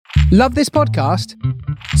Love this podcast?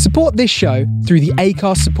 Support this show through the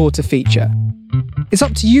Acast supporter feature. It's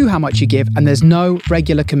up to you how much you give, and there's no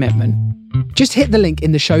regular commitment. Just hit the link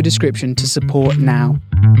in the show description to support now.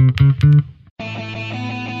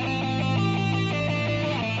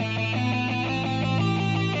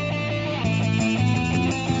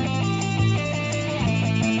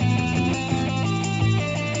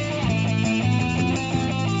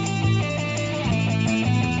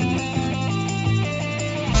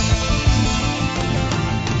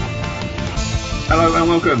 Hello and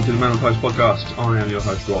welcome to the Man on Post podcast. I am your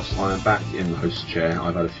host Ross. I am back in the host chair.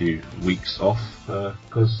 I've had a few weeks off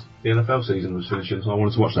because the NFL season was finishing, so I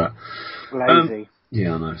wanted to watch that. Lazy.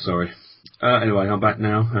 Yeah, I know, sorry. Anyway, I'm back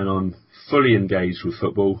now and I'm fully engaged with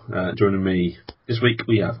football. Joining me this week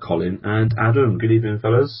we have Colin and Adam. Good evening,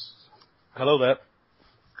 fellas. Hello there.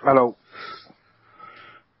 Hello.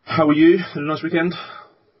 How are you? Had a nice weekend?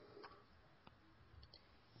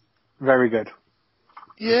 Very good.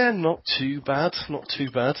 Yeah, not too bad. Not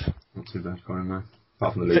too bad, Colin, no.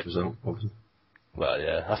 Apart from the league result, obviously. Well,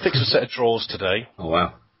 yeah. I fixed a set of drawers today. Oh,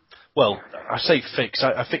 wow. Well, I say fix.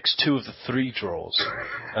 I fixed 2 of the 3 drawers.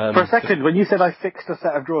 For a second, when you said I fixed a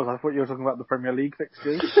set of drawers, I thought you were talking about the Premier League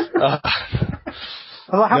fixtures. I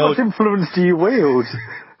was like, how much influence do you wield?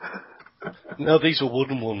 No, these are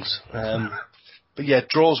wooden ones. But yeah,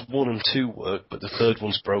 drawers 1 and 2 work, but the third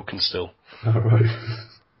one's broken still. All right.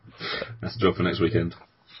 That's the job for next weekend.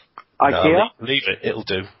 IKEA? No, leave it. It'll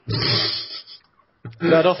do.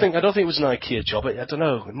 No, I don't think it was an IKEA job. I don't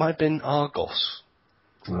know. It might have been Argos.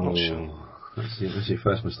 I'm not sure. That's your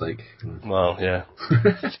first mistake. Well, yeah.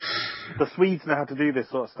 The Swedes know how to do this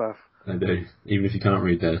sort of stuff. They do, even if you can't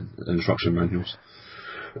read their instruction manuals.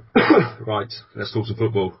 Right, let's talk some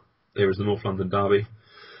football. Here is the North London derby.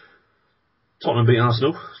 Tottenham beat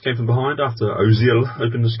Arsenal. Came from behind after Ozil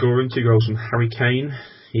opened the scoring. 2 goals from Harry Kane.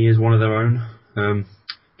 He is one of their own.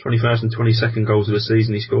 21st and 22nd goals of the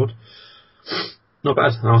season he scored. Not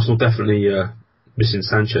bad. Arsenal definitely missing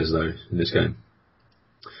Sanchez though in this game.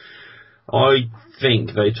 I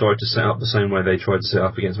think they tried to set up the same way they tried to set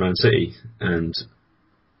up against Man City, and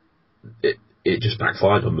it just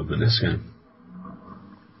backfired on them in this game.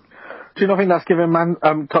 Do you not think that's giving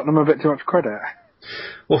Tottenham a bit too much credit?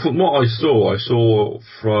 Well, from what I saw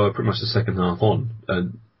for pretty much the second half on,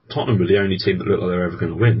 Tottenham were the only team that looked like they were ever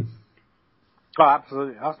going to win. Oh,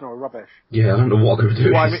 absolutely. Arsenal are rubbish. Yeah, I don't know what they were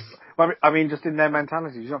doing. Well, I mean, just in their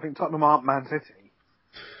mentality. Do you not think Tottenham aren't Man City?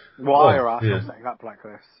 Why are Arsenal setting up like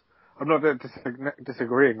this? I'm not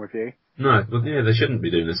disagreeing with you. No, but yeah, they shouldn't be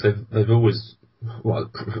doing this. They've always, well,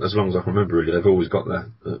 as long as I can remember, really, they've always got their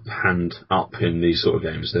hand up in these sort of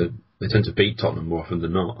games. They tend to beat Tottenham more often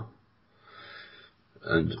than not.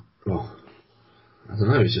 And, well, I don't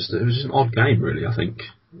know, it was just an odd game, really, I think.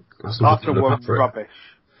 Arsenal were rubbish.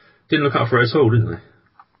 Didn't look up for it at all, didn't they?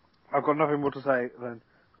 I've got nothing more to say than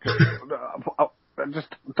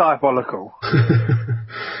just diabolical.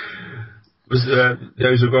 Was the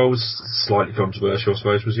Ozil goal was slightly controversial, I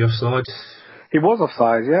suppose. Was he offside? He was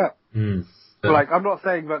offside, yeah. Like, I'm not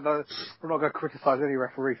saying that we're not going to criticise any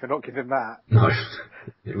referee for not giving that. No,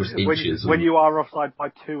 it was inches. When you are offside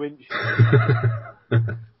by 2 inches.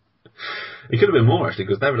 It could have been more, actually,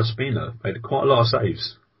 because David Ospina made quite a lot of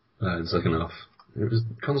saves in the second half. It was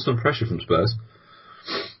constant pressure from Spurs.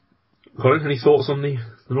 Colin, any thoughts on the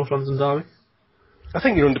North London derby? I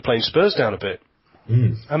think you're underplaying Spurs down a bit.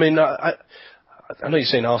 I mean, I know you're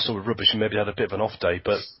saying Arsenal were rubbish and maybe had a bit of an off day,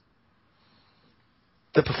 but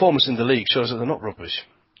the performance in the league shows that they're not rubbish.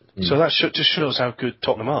 So that just shows how good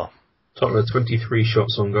Tottenham are. Tottenham had 23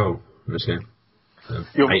 shots on goal in this game.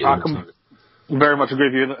 I can very much agree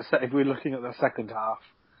with you. If we're looking at the second half,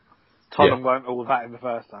 Tottenham weren't all that in the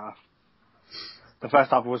first half. The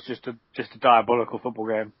first half was just a diabolical football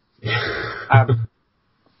game. A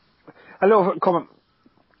little comment,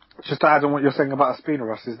 just to add on what you're saying about Ospina,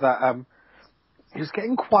 Ross, is that he was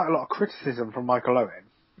getting quite a lot of criticism from Michael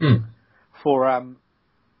Owen for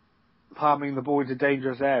palming the ball into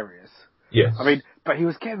dangerous areas. Yes. I mean, but he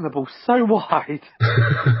was getting the ball so wide,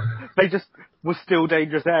 they just were still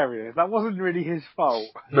dangerous areas. That wasn't really his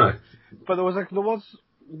fault. No. But there was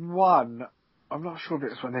one, I'm not sure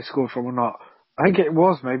if it's when they scored from or not. I think it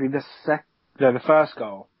was maybe the first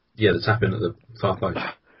goal. Yeah, the tap in at the far post.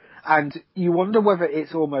 And you wonder whether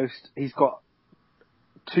it's almost, he's got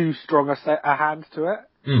too strong a hand to it.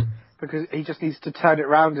 Because he just needs to turn it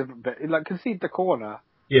round a bit. Like, concede the corner.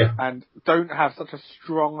 Yeah. And don't have such a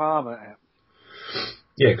strong arm at it.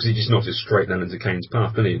 Yeah, because he just knocked it straight down into Kane's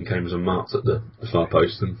path, didn't he? And Kane was unmarked at the far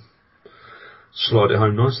post and slid it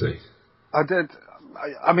home nicely. I did.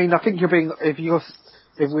 I mean, I think if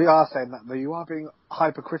if we are saying that, though, you are being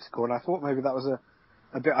hypercritical, and I thought maybe that was a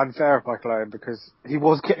bit unfair of Michael Owen, because it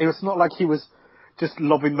was not like he was just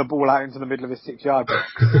lobbing the ball out into the middle of his 6-yard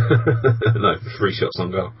box. No, 3 shots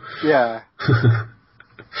on goal. Yeah.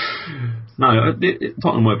 No,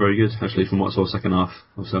 Tottenham were very good, actually, from what I saw second half.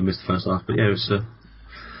 Obviously, I missed the first half, but yeah,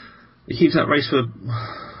 it keeps that race for,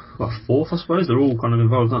 fourth, I suppose. They're all kind of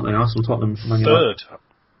involved, aren't they? Arsenal, Tottenham, Man United. Third,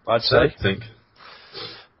 I'd say. I think.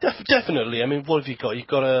 Definitely. I mean, what have you got? You've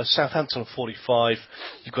got Southampton on 45,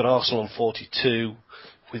 you've got Arsenal on 42,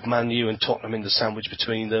 with Man U and Tottenham in the sandwich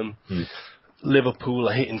between them. Liverpool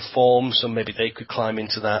are hitting form, so maybe they could climb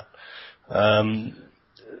into that.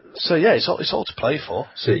 So yeah, it's all to play for.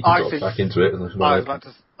 City can drop back into it. I was about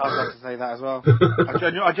to say that as well.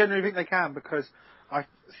 I genuinely think they can, because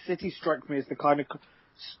City strike me as the kind of...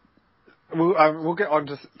 We'll get on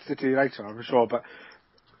to City later, I'm sure, but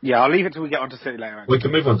yeah, I'll leave it till we get on to City later. Actually. We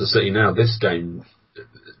can move on to City now. This game,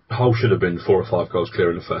 Hull should have been 4 or 5 goals clear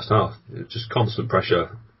in the first half. Just constant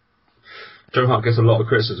pressure. Joe Hart gets a lot of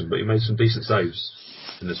criticism, but he made some decent saves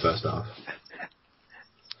in this first half.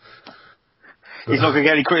 He's not going to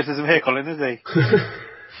get any criticism here, Colin, is he?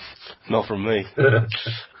 Not from me.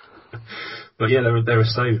 But yeah, they were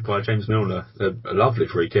saved by James Milner. A lovely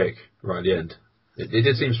free kick right at the end. It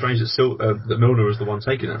did seem strange that Milner was the one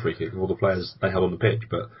taking that free kick of all the players they had on the pitch,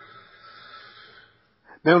 but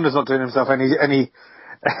Milner's not doing himself any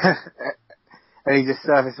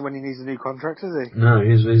disservice when he needs a new contract, is he? No,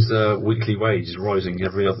 his weekly wage is rising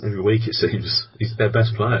every week, it seems. He's their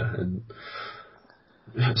best player, and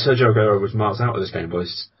Sergio Aguero was marked out of this game by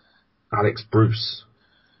Alex Bruce,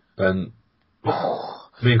 and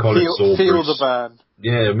me and Colin saw feel Bruce. the burn.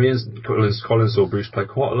 Yeah, me and Colin saw Bruce play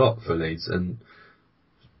quite a lot for Leeds, and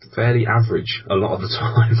fairly average a lot of the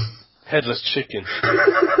time. Headless chicken.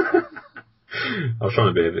 I was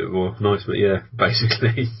trying to be a bit more nice, but yeah,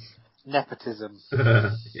 basically. Nepotism.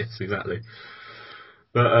 Yes, exactly.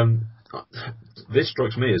 But this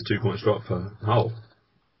strikes me as 2 points drop for Hull.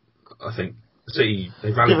 I think City,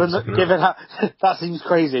 they rallied in the second half. That seems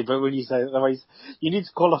crazy, but when you say it, the way you need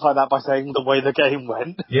to qualify that by saying the way the game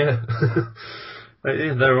went. Yeah.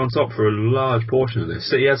 They were on top for a large portion of this.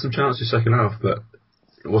 City had some chances second half, but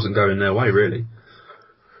it wasn't going their way, really.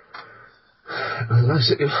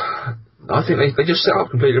 I think they just set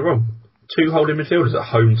up completely wrong. 2 holding midfielders at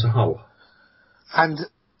home to Hull. And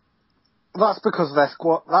that's because their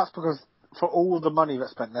squad, that's because for all the money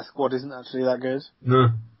that's spent, their squad isn't actually that good. No.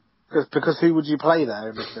 Because who would you play there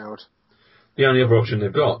in midfield? The only other option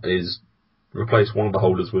they've got is replace one of the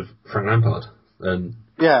holders with Frank Lampard. And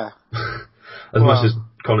yeah. As much as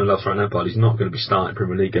Colin loves Frank Lampard, he's not going to be starting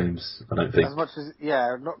Premier League games, I don't think. As much as,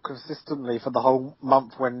 not consistently for the whole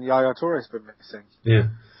month when Yaya Touré's been missing. Yeah.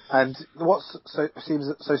 And what seems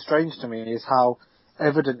so strange to me is how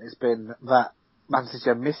evident it's been that Man City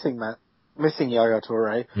are missing Yaya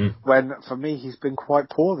Touré, when, for me, he's been quite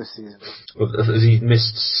poor this season. Well, he's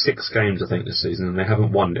missed 6 games, I think, this season, and they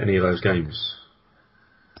haven't won any of those games.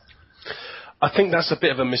 I think that's a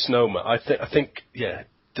bit of a misnomer. I think,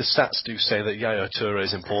 the stats do say that Yaya Touré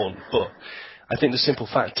is important, but I think the simple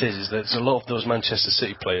fact is that there's a lot of those Manchester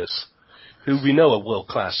City players who we know are world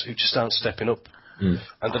class who just aren't stepping up, and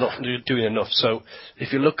they're not doing enough. So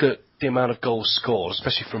if you look at the amount of goals scored,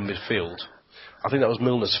 especially from midfield, I think that was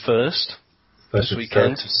Milner's first this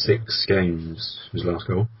weekend. 6 games, his last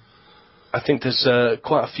goal. I think there's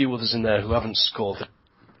quite a few others in there who haven't scored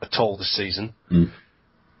at all this season, and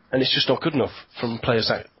it's just not good enough from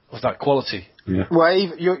players of that quality. Yeah. Well,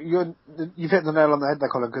 you've hit the nail on the head there,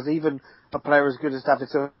 Colin, because even a player as good as David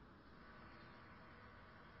Silva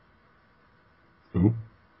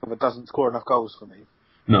doesn't score enough goals for me.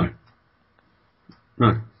 No,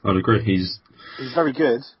 I'd agree. He's very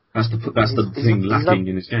good. That's the thing lacking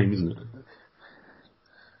in his game, isn't it?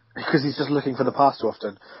 Because he's just looking for the pass too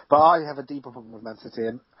often. But I have a deeper problem with Man City,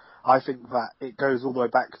 and I think that it goes all the way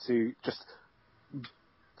back to just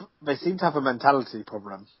they seem to have a mentality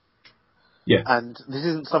problem. Yeah. And this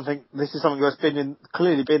is something that's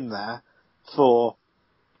clearly been there for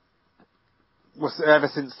ever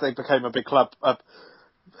since they became a big club,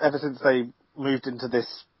 ever since they moved into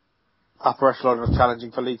this upper echelon of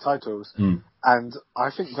challenging for league titles. And I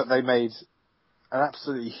think that they made an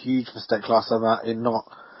absolutely huge mistake last summer in not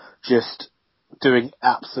just doing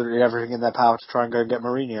absolutely everything in their power to try and go and get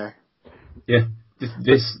Mourinho. Yeah.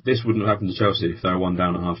 This wouldn't have happened to Chelsea if they were 1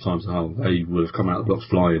 down at half time to Hull. They would have come out of the blocks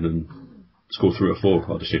flying and scored 3 or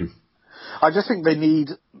 4, I'd assume. I just think they need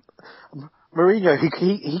Mourinho.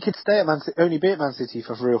 He could stay at Man City, only be at Man City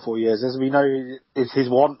for 3 or 4 years, as we know is his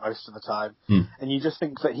want most of the time. And you just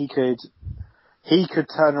think that he could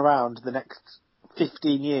turn around the next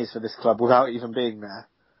 15 years for this club without even being there.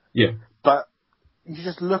 Yeah. But you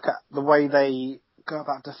just look at the way they go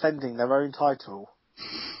about defending their own title,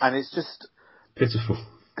 and it's just pitiful.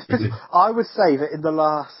 I would say that in the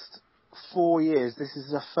last 4 years, this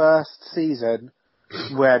is the first season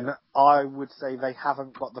when I would say they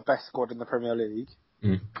haven't got the best squad in the Premier League.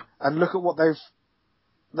 And look at what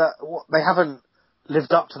they haven't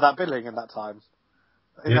lived up to that billing in that time.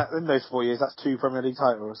 In those 4 years, that's 2 Premier League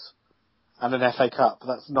titles and an FA Cup.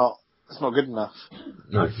 That's not good enough.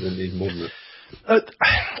 No, they need more than that.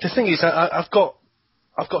 The thing is, I've got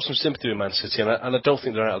some sympathy with Man City, and I don't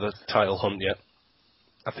think they're out of the title hunt yet.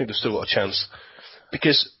 I think they've still got a chance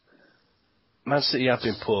because Man City have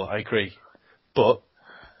been poor. I agree, but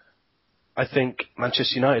I think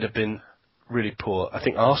Manchester United have been really poor. I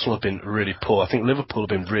think Arsenal have been really poor. I think Liverpool have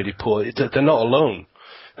been really poor. They're not alone.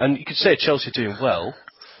 And you could say Chelsea are doing well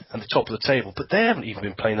and the top of the table, but they haven't even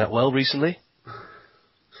been playing that well recently.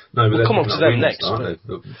 No, but we'll come on to them next.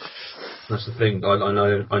 That's the thing.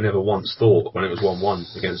 I never once thought when it was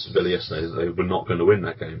 1-1 against Villa yesterday that they were not going to win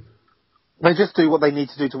that game. They just do what they need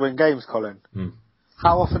to do to win games, Colin.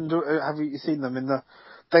 How often have you seen them in the...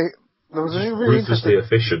 There was a really ruthlessly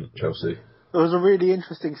efficient, Chelsea. There was a really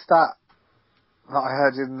interesting stat that I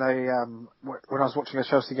heard in when I was watching a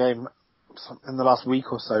Chelsea game in the last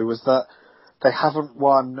week or so, was that they haven't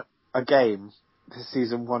won a game this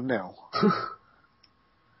season 1-0.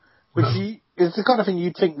 Which is the kind of thing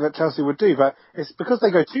you'd think that Chelsea would do, but it's because they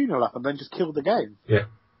go 2-0 up and then just kill the game. Yeah.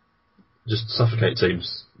 Just suffocate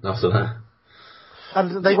teams after that.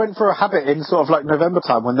 And they went for a habit in sort of like November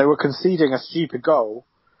time when they were conceding a stupid goal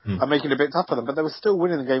and making it a bit tough for them, but they were still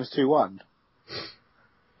winning the games 2-1.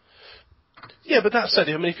 Yeah, but that said,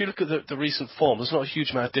 I mean, if you look at the recent form, there's not a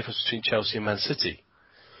huge amount of difference between Chelsea and Man City.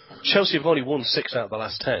 Chelsea have only won 6 out of the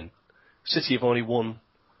last 10. City have only won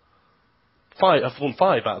 5 out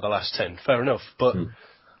of the last 10. Fair enough, but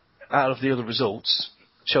out of the other results,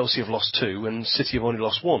 Chelsea have lost 2 and City have only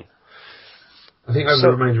lost 1. I think over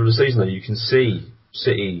the remainder of the season, though, you can see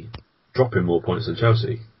City dropping more points than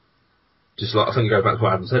Chelsea. Just like I think go back to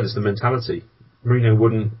what Adam said, it's the mentality. Mourinho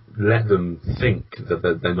wouldn't let them think that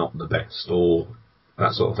they're not the best or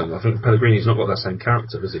that sort of thing. I think Pellegrini's not got that same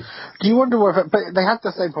character, does he? Do you wonder whether... But they had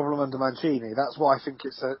the same problem under Mancini. That's why I think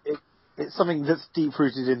it's something that's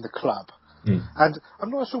deep-rooted in the club. And I'm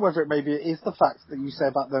not sure whether it is the fact that you say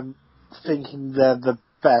about them thinking they're the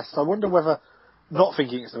best. I wonder whether... Not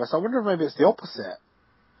thinking it's the best. I wonder if maybe it's the opposite.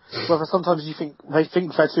 Whether sometimes they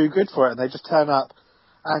think they're too good for it and they just turn up,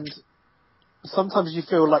 and sometimes you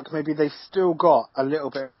feel like maybe they've still got a little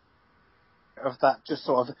bit of that, just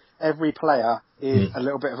sort of every player is a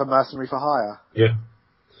little bit of a mercenary for hire. Yeah.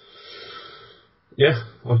 Yeah,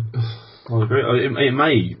 I agree. It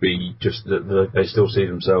may be just that they still see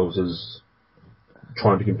themselves as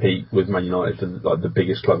trying to compete with Man United for like the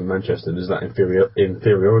biggest club in Manchester. There's that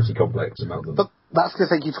inferiority complex about them. But that's going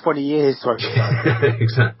to take you 20 years to overcome.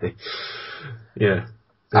 Exactly. Yeah.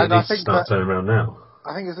 And I think start turning around now.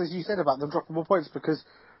 I think it's as you said about them dropping more points, because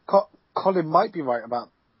Colin might be right about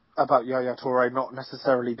Yaya Toure not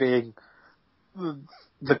necessarily being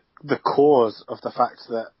the cause of the fact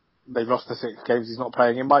that they've lost the 6 games he's not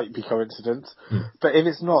playing. It might be coincidence, but if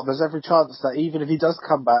it's not, there's every chance that even if he does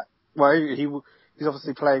come back, well, he's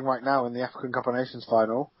obviously playing right now in the African Cup of Nations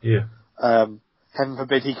final. Yeah. Heaven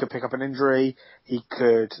forbid he could pick up an injury. He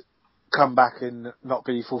could come back and not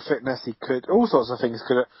be full fitness. He could, all sorts of things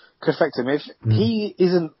could affect him. If he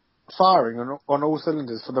isn't firing on all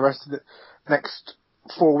cylinders for the rest of the next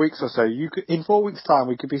 4 weeks or so, in 4 weeks' time,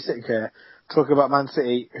 we could be sitting here talking about Man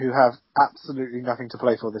City, who have absolutely nothing to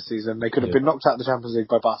play for this season. They could have been knocked out of the Champions League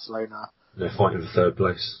by Barcelona. They're fighting for 3rd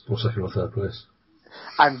place, or 2nd or 3rd place.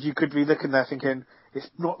 And you could be looking there thinking, it's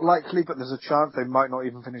not likely, but there's a chance they might not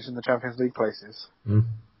even finish in the Champions League places.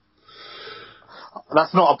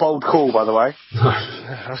 That's not a bold call, by the way.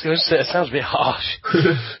 I was going to say, it sounds a bit harsh.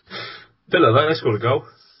 Villa, they scored a goal.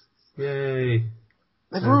 Yay.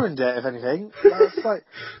 They've ruined it, if anything.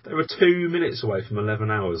 They were 2 minutes away from 11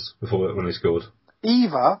 hours when they scored.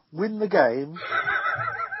 Either win the game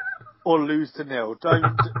or lose to 0.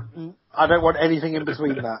 I don't want anything in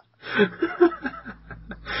between that.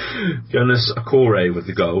 Jonas Akore with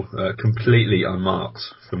the goal, completely unmarked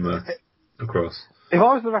from across. If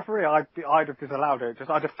I was the referee, I'd have disallowed it.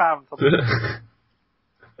 I'd have found something.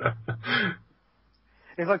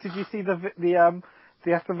 It's like, did you see the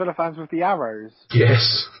Aston Villa fans with the arrows?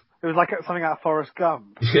 Yes. It was like something out of Forrest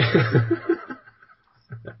Gump. They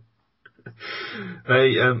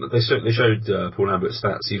showed Paul Lambert's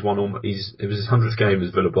stats. It was his 100th game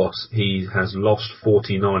as Villa boss. He has lost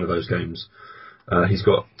 49 of those games. He's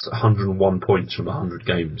got 101 points from 100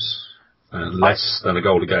 games, less than a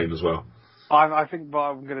goal a game as well. I think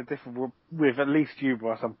I'm going to differ with at least you,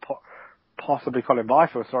 Ross, and possibly Colin, but I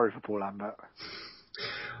feel sorry for Paul Lambert.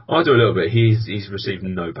 I do a little bit. He's received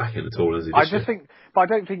no backing at all, has he? I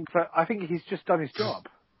think he's just done his job.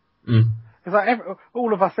 It's like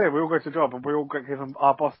all of us here, we all go to a job and we all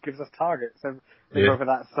our boss gives us targets, and whether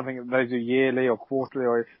that's something that they do yearly or quarterly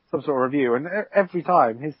or some sort of review, and every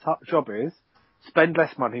time his job is spend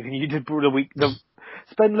less money than you did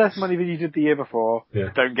spend less money than you did the year before. Yeah.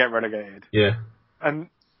 Don't get relegated. Yeah. And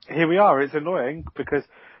here we are. It's annoying because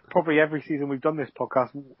probably every season we've done this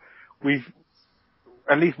podcast,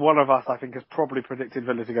 at least one of us, I think, has probably predicted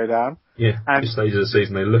Villa to go down. Yeah, at this stage of the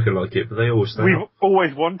season they look like it, but they always stay up.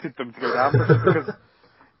 Always wanted them to go down, because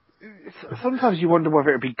sometimes you wonder whether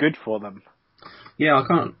it would be good for them. Yeah, I've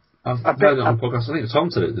heard it on the podcast, I think Tom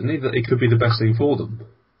said it, didn't he, that it could be the best thing for them.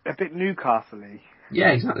 A bit Newcastle-y. Yeah,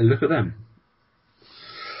 exactly, look at them.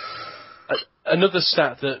 Another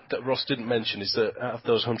stat that Ross didn't mention is that out of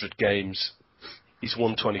those 100 games, he's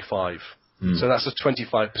won 25. So that's a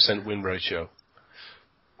 25% win ratio.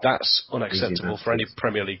 That's unacceptable for any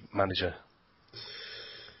Premier League manager.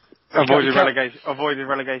 Avoiding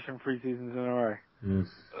relegation 3 seasons in a row.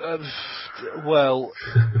 Well,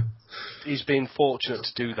 he's been fortunate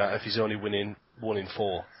to do that if he's only winning 1 in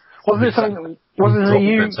 4. Wasn't it something? Wasn't it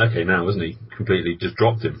you? Benteke now, wasn't he? Completely just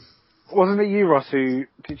dropped him. Wasn't it you, Ross? Who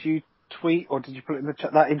did you tweet or did you put in the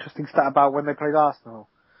chat that interesting stat about when they played Arsenal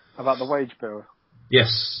about the wage bill?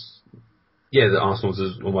 Yes. Yeah, the Arsenal's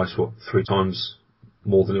is almost 3 times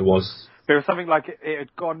more than it was. There was something like it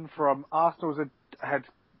had gone from Arsenal's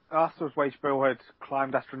wage bill had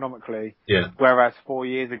climbed astronomically. Yeah. Whereas 4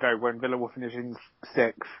 years ago, when Villa were finishing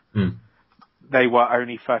 6th, they were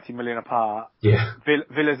only 30 million apart. Yeah.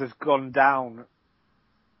 Villa's has gone down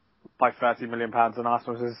by 30 million pounds, and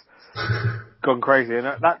Arsenal's has gone crazy. And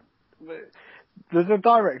there's a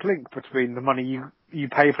direct link between the money you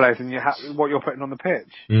pay players and what you're putting on the pitch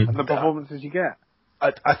and the performances you get.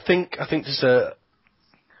 I think there's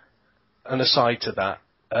an aside to that.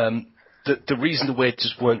 The reason the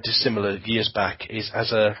wages weren't dissimilar years back is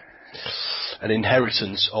as an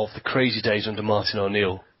inheritance of the crazy days under Martin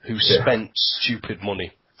O'Neill, who spent stupid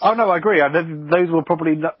money. Oh no, I agree. Those were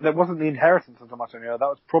probably that wasn't the inheritance of Martin O'Neill. That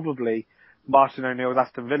was probably Martin O'Neill's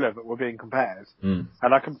Aston Villa that were being compared. And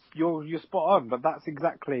you're spot on, but that's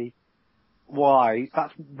exactly why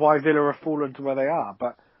Villa have fallen to where they are.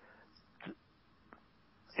 But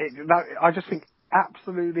I just think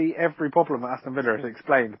absolutely every problem at Aston Villa is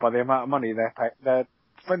explained by the amount of money they're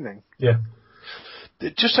spending. Yeah.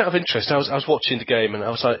 Just out of interest, I was watching the game and I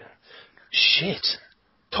was like, shit,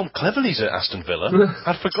 Tom Cleverley's at Aston Villa.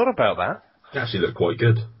 I'd forgot about that. He actually looked quite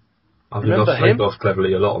good. I've off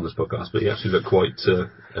Cleverley a lot on this podcast, but he actually looked quite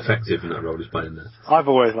effective in that role he's playing there. I've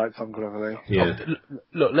always liked Tom Cleverley. Yeah.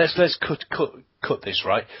 Look, let's cut this,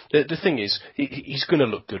 right? The thing is, he's going to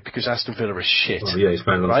look good because Aston Villa is shit. Oh, yeah, he's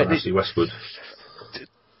playing alongside Ashley Westwood.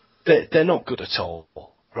 They're not good at all,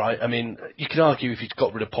 right? I mean, you can argue if you'd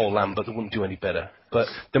got rid of Paul Lambert, they wouldn't do any better. But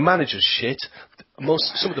the manager's shit.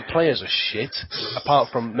 Some of the players are shit, apart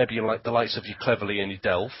from maybe like the likes of your Cleverley and your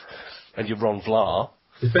Delph and your Ron Vlaar.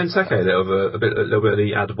 Is Benteke a little bit of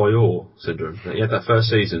the Adebayor syndrome? He had that first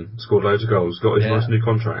season, scored loads of goals, got his nice new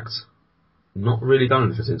contract. Not really done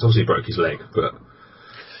anything since. Obviously he broke his leg, but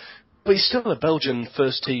he's still a Belgian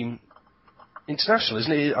first team international,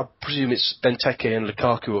 isn't he? I presume it's Benteke and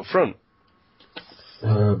Lukaku up front.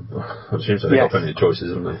 It seems like they've got plenty of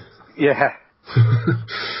choices, haven't they? Yeah.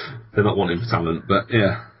 They're not wanting for talent, but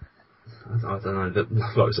yeah. I don't know.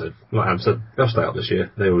 Like I said, like Ham said, they'll stay up this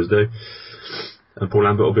year. They always do. And Paul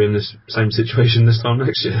Lambert will be in this same situation this time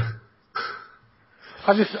next year.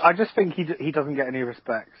 I just think he doesn't get any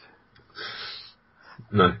respect.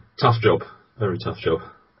 No. Tough job. Very tough job.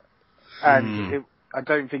 And I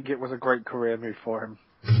don't think it was a great career move for him.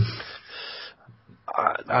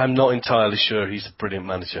 I'm not entirely sure he's a brilliant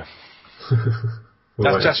manager.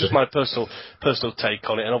 That's just my personal take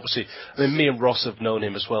on it. And obviously, I mean, me and Ross have known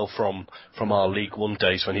him as well from our League One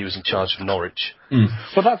days when he was in charge of Norwich.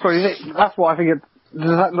 But that's what I think. Does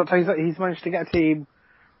that not tell you that he's managed to get a team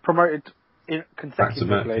promoted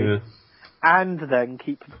consecutively, and then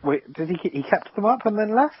he kept them up and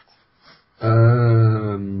then left? I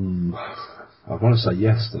want to say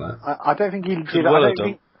yes to that. I don't think he did.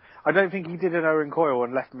 I don't think he did an Owen Coyle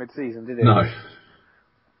and left mid-season, did he? No.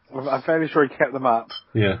 I'm fairly sure he kept them up.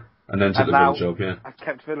 Yeah, and then took the Villa job, yeah. I've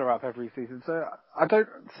kept Villa up every season, so I don't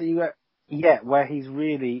see yet where he's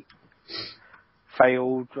really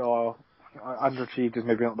failed or underachieved is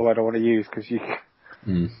maybe not the word I want to use, because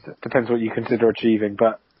Depends what you consider achieving,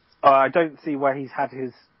 but I don't see where he's had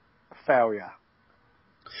his failure.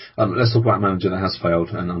 Let's talk about a manager that has failed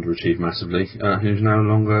and underachieved massively, who's no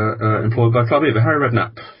longer employed by the club either. Harry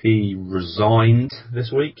Redknapp. He resigned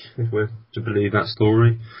this week, if we're to believe that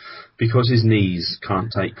story, because his knees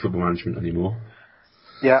can't take football management anymore.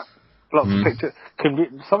 Yeah, lots of pictures.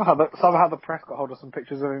 Somehow the press got hold of some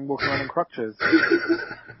pictures of him walking around in crutches.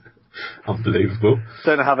 Unbelievable.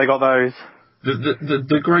 Don't know how they got those.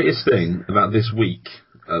 The greatest thing about this week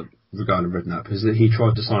regarding Redknapp is that he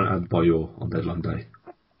tried to sign Adebayor on deadline day.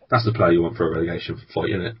 That's the player you want for a relegation fight,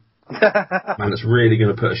 isn't it? Man, it's really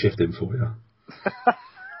going to put a shift in for you.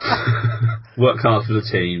 Work hard for the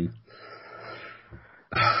team.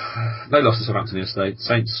 They lost to Southampton yesterday.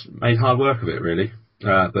 Saints made hard work of it, really.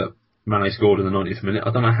 But Mane scored in the 90th minute.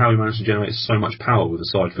 I don't know how he managed to generate so much power with a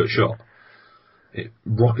side foot shot. It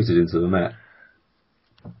rocketed into the net.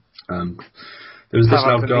 There was this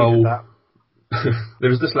loud goal. There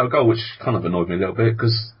was this loud goal which kind of annoyed me a little bit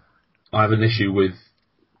because I have an issue with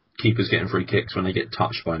keepers getting free kicks when they get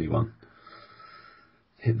touched by anyone.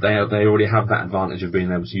 They already have that advantage of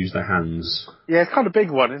being able to use their hands. Yeah, it's kind of a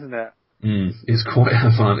big one, isn't it? It's quite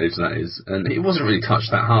an advantage, that is. And it wasn't really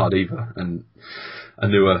touched that hard either. And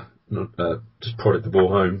Anua just prodded the ball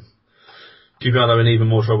home. QPR though in even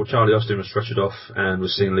more trouble. Charlie Austin was stretchered off and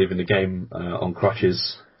was seen leaving the game on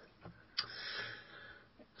crutches.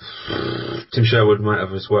 Tim Sherwood might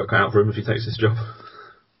have his work cut out for him if he takes this job.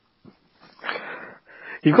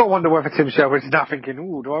 You've got to wonder whether Tim Sherwood's now thinking,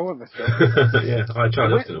 "Ooh, do I want this job?" Yeah, I had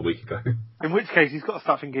Charlie Austin a week ago. In which case, he's got to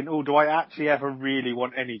start thinking, "Oh, do I actually ever really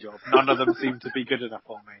want any job? None of them seem to be good enough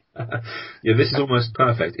for me." Yeah, this is almost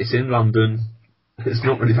perfect. It's in London. It's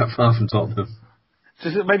not really that far from Tottenham.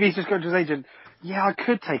 Maybe he's just going to his agent. Yeah, I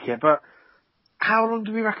could take it, but how long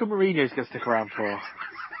do we reckon Mourinho's going to stick around for?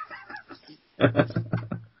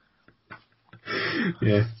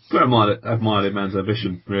 Yeah, but admire the man's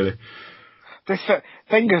ambition, really.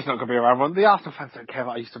 Wenger's not going to be around one. The Arsenal fans don't care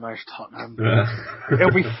that I used to manage Tottenham.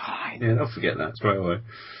 It'll be fine. Yeah, they'll forget that straight away.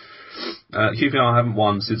 QPR haven't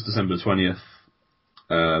won since December 20th.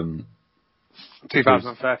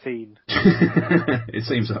 2013. It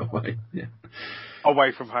seems that way, yeah.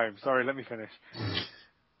 Away from home. Sorry, let me finish.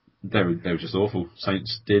 They were just awful.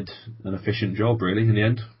 Saints did an efficient job, really, in the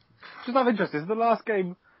end. Just out of interest, is the last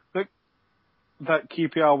game that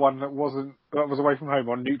QPR won that was away from home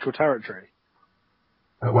on neutral territory?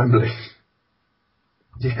 At Wembley.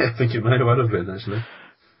 Yeah, I think it may well have been, actually.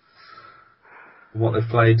 They've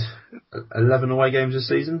played 11 away games this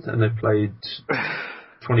season, and they've played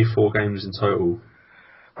 24 games in total.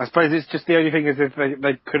 I suppose it's just the only thing is if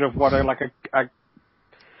they could have won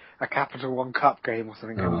a Capital One Cup game or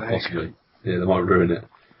something. Possibly. Yeah, they might ruin it.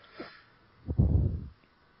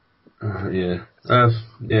 Yeah.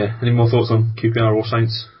 Any more thoughts on QPR or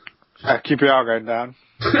Saints? QPR going down.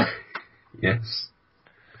 Yes.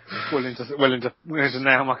 Willing to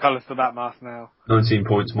nail my colours to that mast now. 19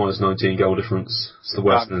 points, minus 19 goal difference. It's the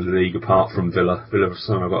worst in the league apart from Villa. Villa have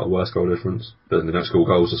somehow got a worse goal difference. But they don't score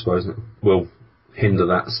goals, I suppose. It will hinder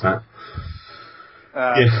that stat.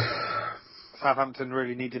 Southampton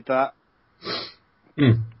really needed that.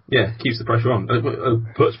 Yeah, keeps the pressure on.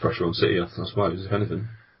 Puts pressure on City, I suppose, if anything.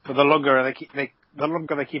 But the longer they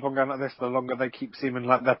keep on going like this, the longer they keep seeming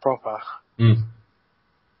like they're proper. The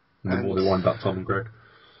more they wind up Tom and Greg.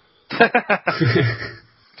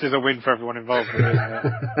 Which is a win for everyone involved, isn't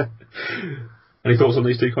it? Any thoughts on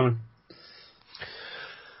these two, Colin?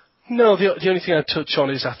 No, the only thing I'd touch on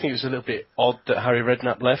is I think it was a little bit odd that Harry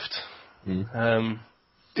Redknapp left.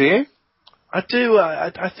 Do you? I do.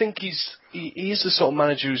 I think he is the sort of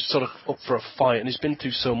manager who's sort of up for a fight, and he's been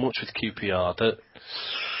through so much with QPR that,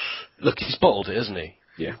 look, he's bottled it, hasn't he?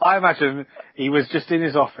 Yeah. I imagine he was just in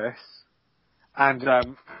his office, and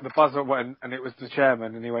the buzzer went, and it was the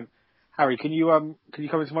chairman, and he went, "Harry, can you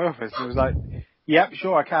come into my office?" And he was like, "Yep,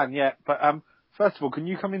 sure I can, yeah, but first of all, can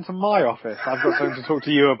you come into my office? I've got something to talk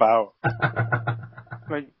to you about."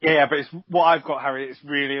 Like, yeah, but it's what I've got, Harry. It's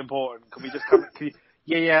really important. Can we just come?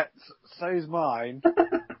 Yeah. So's mine.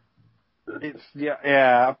 It's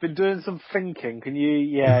yeah. I've been doing some thinking. Can you?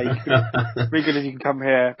 Yeah, you can, really good if you can come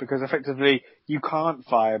here because effectively you can't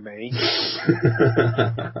fire me.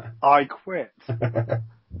 I quit.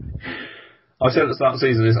 I said at the start of the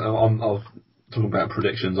season, I'm talking about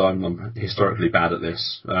predictions. I'm historically bad at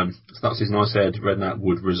this. Start of the season, I said Redknapp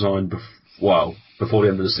would resign before the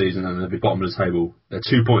end of the season, and they'd be bottom of the table. They're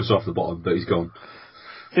 2 points off the bottom, but he's gone.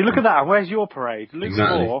 See, look at that. Where's your parade?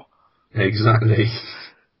 Exactly.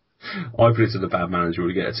 I predicted the bad manager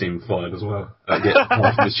would get a team fired as well. Get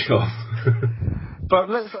half of his job. But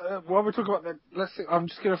let's while we talk about that, let's see, I'm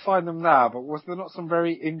just going to find them now. But was there not some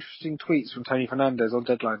very interesting tweets from Tony Fernandes on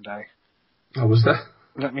deadline day? Oh, was there?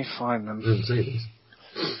 Let me find them. I didn't see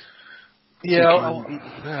this. Yeah,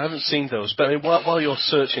 I haven't seen those. But I mean, while you're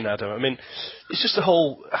searching, Adam, I mean, it's just the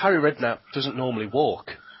whole Harry Redknapp doesn't normally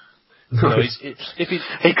walk. You know,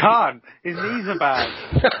 he can't. His knees are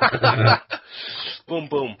bad. Boom,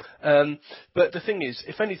 boom. But the thing is,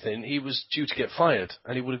 if anything, he was due to get fired,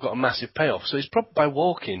 and he would have got a massive payoff. So he's probably, by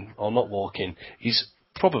walking or not walking, he's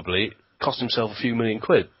probably cost himself a few million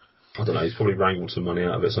quid. I don't know. He's probably wrangled some money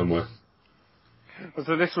out of it somewhere.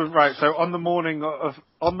 So this was right. So on the morning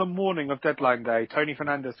of deadline day, Tony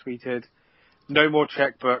Fernandes tweeted, "No more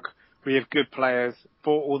checkbook. We have good players.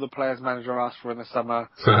 Bought all the players manager asked for in the summer."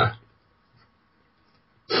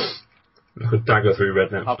 Like a dagger through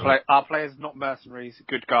Redknapp. Our players not mercenaries.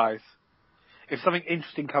 Good guys. If something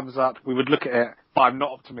interesting comes up, we would look at it. But I'm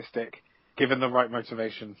not optimistic, given the right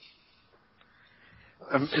motivation.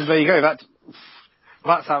 There you go.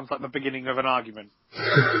 That sounds like the beginning of an argument.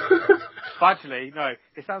 But actually, no,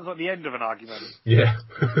 it sounds like the end of an argument. Yeah.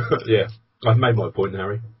 Yeah. I've made my point,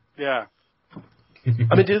 Harry. Yeah.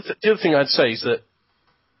 I mean, the other thing I'd say is that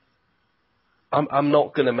I'm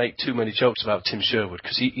not going to make too many jokes about Tim Sherwood,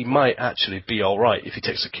 because he might actually be all right if he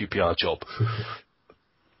takes a QPR job.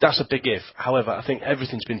 That's a big if. However, I think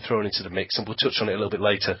everything's been thrown into the mix, and we'll touch on it a little bit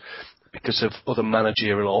later, because of other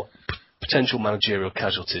potential managerial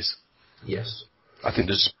casualties. Yes. I think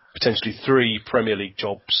there's potentially 3 Premier League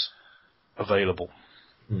jobs available.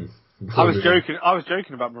 I was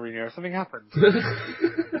joking about Mourinho. Something happened.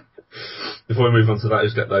 Before we move on to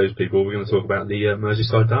those people, we're going to talk about the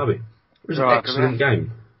Merseyside derby. It was an excellent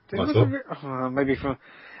game. I thought. Maybe from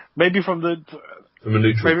the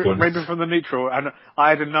neutral point. Maybe from the neutral, and I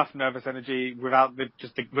had enough nervous energy without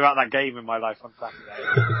that game in my life on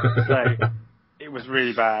Saturday. So it was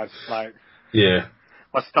really bad. Like, yeah,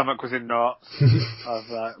 my stomach was in knots. I was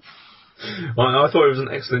like, I thought it was an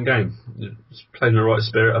excellent game. It was played in the right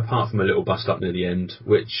spirit, apart from a little bust up near the end,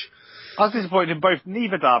 which I was disappointed in both.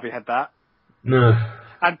 Neither derby had that. No.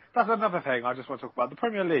 And that's another thing I just want to talk about. The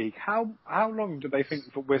Premier League, how long do they think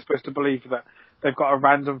that we're supposed to believe that they've got a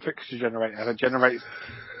random fixture generator that generates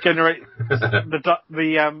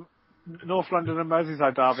the North London and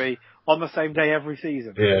Merseyside derby on the same day every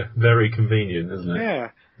season? Yeah, very convenient, isn't it?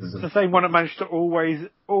 Yeah. It's the same one that managed to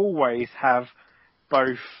always have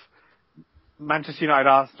both Manchester United,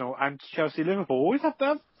 Arsenal and Chelsea, Liverpool. Always have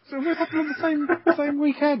them on the same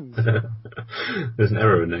weekend. There's an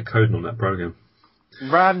error in there, coding on that programme.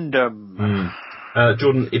 Random.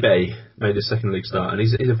 Jordan Ibe made his second league start, and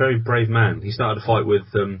he's a very brave man. He started a fight with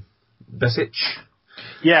Besic.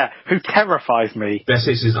 Yeah, who terrifies me.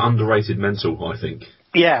 Besic is underrated mental, I think.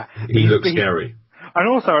 Yeah. He looks scary. And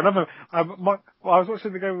also, another... I was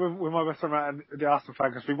watching the game with my best friend and the Arsenal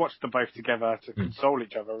fan, because we watched them both together to console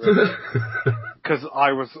each other, really. Because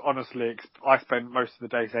I was honestly... I spent most of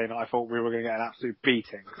the day saying that I thought we were going to get an absolute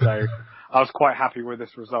beating. So I was quite happy with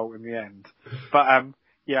this result in the end. But,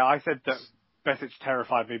 yeah, I said that Besic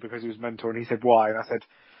terrified me because he was mental, and he said, why? And I said,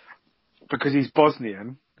 because he's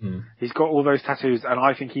Bosnian. He's got all those tattoos, and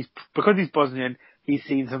I think because he's Bosnian, he's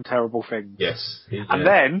seen some terrible things. Yes. And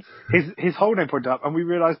then his whole name pointed up, and we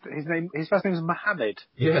realised that his first name is Mohammed.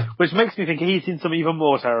 Yeah. Which makes me think he's seen some even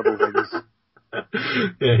more terrible things.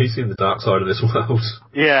 Yeah, he's seen the dark side of this world.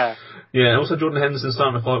 Yeah. Yeah, also Jordan Henderson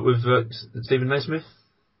starting a fight with Stephen Naismith.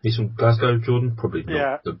 He's from Glasgow, Jordan. Probably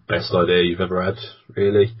not the best idea you've ever had,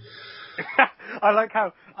 really. I like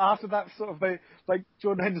how after that sort of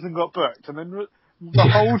Jordan Henderson got booked, and then the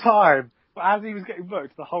whole time, as he was getting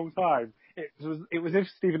booked, the whole time, it was as if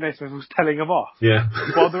Stephen Naismith was telling him off. Yeah.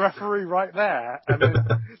 While the referee right there, and then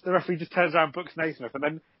the referee just turns around and books Naismith, and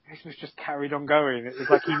then Naismith just carried on going.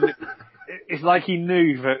 It's like he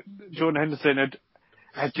knew that Jordan Henderson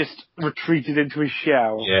had just retreated into his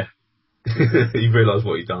shell. Yeah. He realised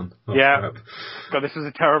what he'd done. Oh, yeah. Crap. God, this was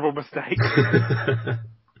a terrible mistake.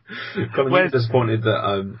 Colin, you were disappointed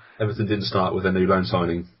that Everton didn't start with their new loan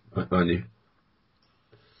signing, weren't you?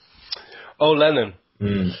 Oh, Lennon.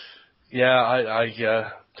 Yeah,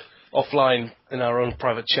 I offline in our own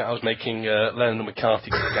private chat, I was making Lennon and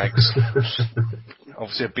McCarthy gags.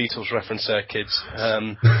 Obviously a Beatles reference there, kids.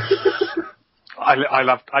 I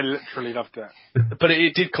literally loved it. But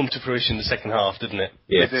it did come to fruition in the second half, didn't it?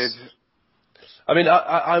 Yes. It did. I mean,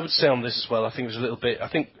 I would say on this as well, I think it was a little bit, I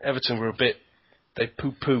think Everton were they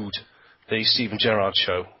poo-pooed the Steven Gerrard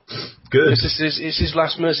show. Good. It's his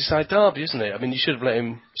last Merseyside derby, isn't it? I mean, you should have let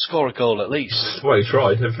him score a goal at least. Well, he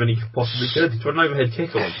tried everything he possibly could. He tried an overhead kick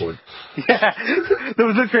at one point. Yeah, there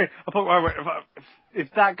was literally a point where I went, if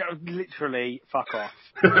that goes, literally, fuck off.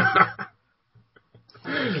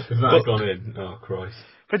 If that had gone in, oh Christ.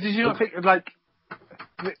 But did you not think, like,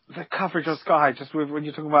 the coverage on Sky, just with, when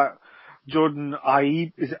you're talking about Jordan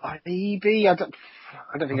Ibe, is it Ibe? I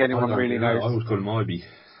don't think anyone really knows. I always call him Ibe.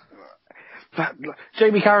 But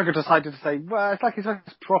Jamie Carragher decided to say, well, it's like his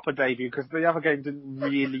proper debut because the other game didn't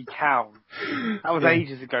really count. That was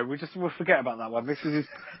ages ago. We'll forget about that one. This is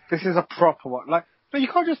a proper one. Like, but you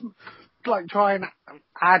can't just like try and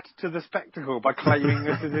add to the spectacle by claiming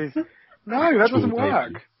this is his. No, that doesn't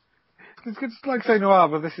work. It's just like saying, oh,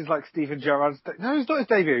 but this is like Steven Gerrard's. No, it's not his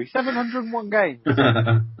debut. 701 games.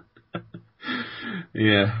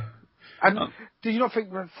 Yeah. And did you not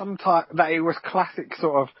think that that it was classic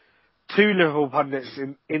sort of two Liverpool pundits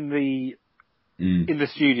in the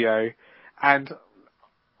studio, and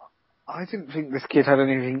I didn't think this kid had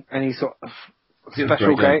any sort of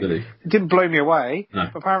special game. It didn't blow me away. No.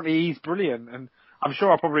 But apparently he's brilliant, and I'm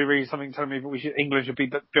sure I'll probably read something telling me that England should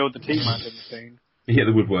build the team out in the scene. He hit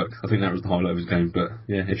the woodwork. I think that was the highlight of his game. But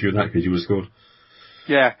yeah, if you were that good, you would have scored.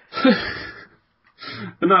 Yeah.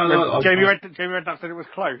 But no, Jamie Redknapp said it was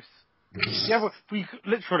close. Yeah, but we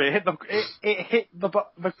literally hit the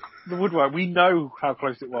woodwork. We know how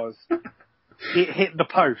close it was. It hit the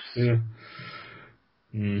post. Yeah.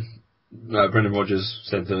 Brendan Rodgers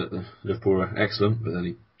said that Liverpool were excellent, but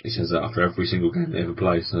then he says that after every single game they ever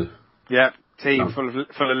play. So yeah, team full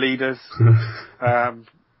of leaders,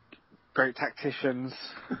 great tacticians,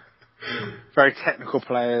 very technical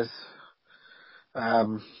players.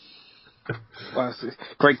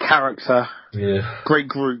 Great character. Yeah. Great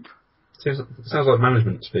group. Sounds like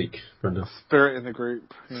management speak, Brendan. Spirit in the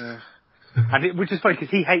group, yeah. And which is funny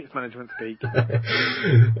because he hates management speak.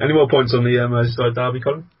 Any more points on the Merseyside derby,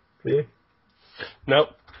 Colin? For you? No.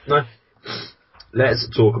 Let's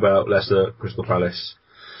talk about Leicester Crystal Palace.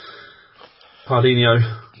 Pardinho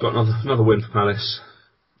got another win for Palace.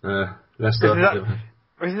 Leicester.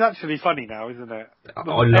 This is actually funny now, isn't it? I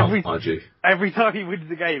love Arju. Every time he wins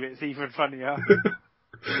the game, it's even funnier.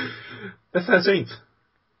 They're 13th.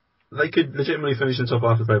 They could legitimately finish in the top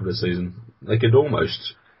half of the Premier this season. They could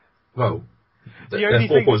almost. Well, they're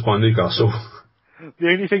 4 points behind Newcastle. The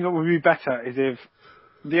only thing that would be better is if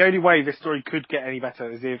the only way this story could get any better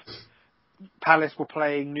is if Palace were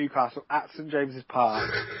playing Newcastle at St James's Park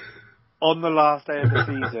on the last day of the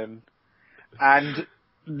season, and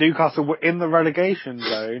Newcastle were in the relegation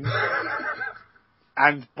zone,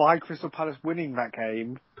 and by Crystal Palace winning that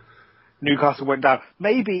game, Newcastle went down.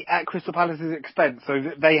 Maybe at Crystal Palace's expense, so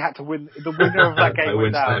that they had to win. The winner of that game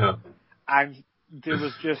went down, and there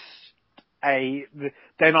was just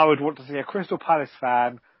then I would want to see a Crystal Palace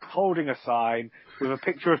fan holding a sign with a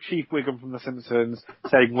picture of Chief Wiggum from The Simpsons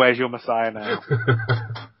saying, "Where's your Messiah now?"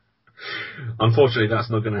 Unfortunately, that's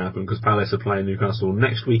not going to happen because Palace are playing Newcastle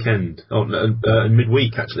next weekend.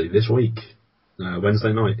 Midweek, actually, this week.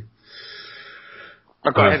 Wednesday night.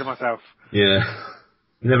 I got ahead of myself. Yeah.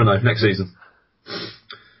 You never know, next season.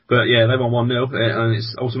 But yeah, they won 1-0, and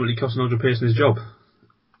it's ultimately cost Nigel Pearson his job.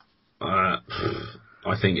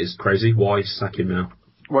 I think it's crazy. Why sack him now?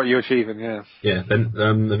 What are you achieving, yeah. Yeah,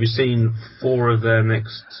 then have you seen 4 of their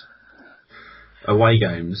next away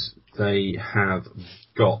games? They have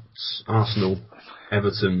got Arsenal,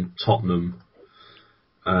 Everton, Tottenham,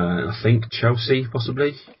 I think Chelsea,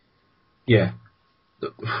 possibly. Yeah.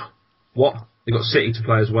 What? They've got City to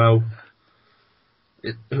play as well.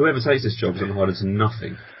 Whoever takes this job is going to hide to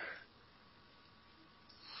nothing.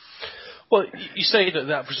 Well, you say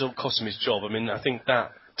that result cost him his job. I mean, I think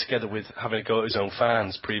that, together with having a go at his own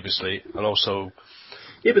fans previously, and also...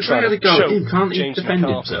 Yeah, but try to go in. Can't he James defend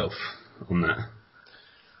McCarthy himself on that?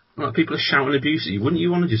 Like, people are shouting abuse at you. Wouldn't you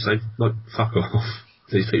want to just say, like, fuck off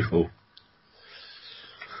to these people?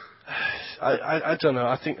 I don't know.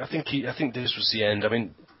 I think this was the end. I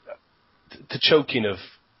mean, the choking of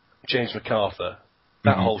James McArthur,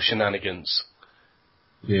 that whole shenanigans.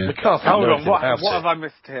 Yeah. McArthur. Hold on, what have I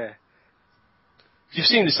missed here? You've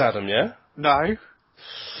seen this, Adam, yeah? No.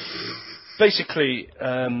 Basically,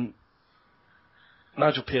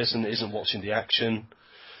 Nigel Pearson isn't watching the action,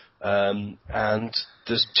 and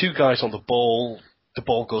there's 2 guys on the ball. The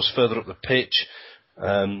ball goes further up the pitch.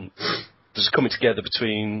 There's a coming together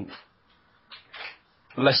between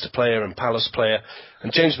Leicester player and Palace player,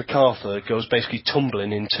 and James McArthur goes basically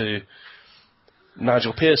tumbling into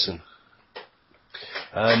Nigel Pearson.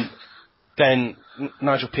 Then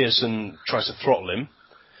Nigel Pearson tries to throttle him.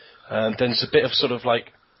 Then there's a bit of sort of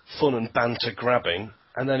like fun and banter grabbing,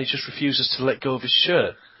 and then he just refuses to let go of his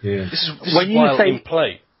shirt. Yeah. This is while in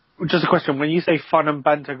play. Just a question: when you say fun and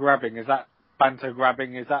banter grabbing, is that banter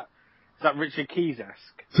grabbing? Is that Richard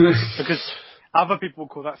Keys-esque? Because other people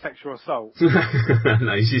call that sexual assault.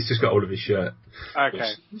 No, he's just got hold of his shirt.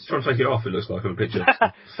 Okay. He's trying to take it off. It looks like on a picture.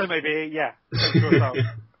 So maybe, sexual assault.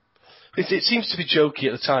 It seems to be jokey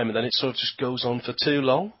at the time, and then it sort of just goes on for too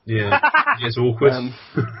long. Yeah, it's awkward.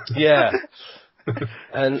 Yeah,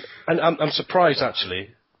 and I'm surprised actually.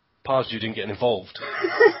 Pardew didn't get involved.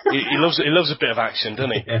 he loves a bit of action,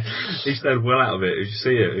 doesn't he? Yeah. He stayed well out of it. Did you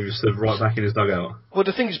see it? He was stood right back in his dugout. Well,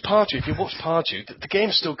 the thing is, Pardew, if you watch Pardew, the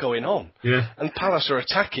game's still going on. Yeah. And Palace are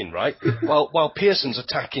attacking, right? while Pearson's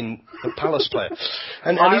attacking the Palace player.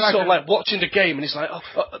 And he's sort of like watching the game, and he's like,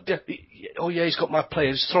 he's got my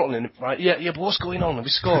player, he's throttling him, right? Yeah, but what's going on? Are we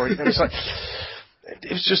scoring? And it's like,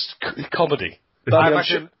 it was just comedy. But I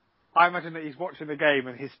imagine that he's watching the game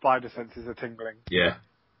and his spider senses are tingling. Yeah.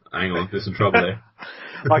 Hang on, there's some trouble there.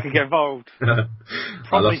 I could get involved. I'd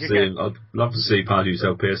love to see Pardew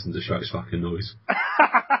tell Pearson to shut his fucking noise.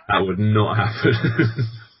 That would not happen.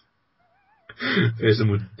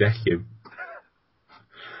 Pearson would deck him.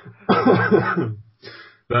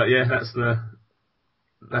 But yeah,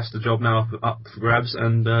 that's the job now up for grabs.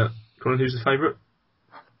 And Colin, who's the favourite?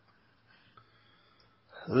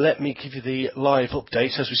 Let me give you the live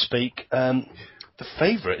update as we speak. The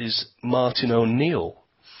favourite is Martin O'Neill.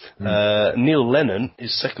 Neil Lennon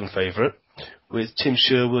is second favourite, with Tim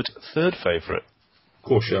Sherwood third favourite. Of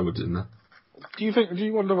course, Sherwood's in there. Do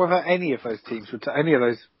you wonder whether any of those teams any of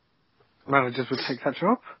those managers would take that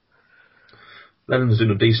job? Lennon's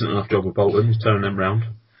doing a decent enough job with Bolton. He's turning them round.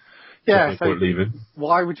 Yeah, so leaving.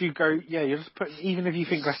 Why would you go? Yeah, you're just putting. Even if you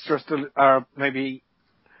think Leicester are still maybe,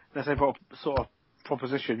 let's say, for a sort of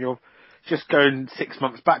proposition, you're just going 6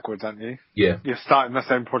 months backwards, aren't you? Yeah. You're starting the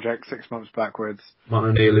same project 6 months backwards.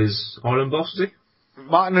 Martin O'Neill is Ireland boss, is he?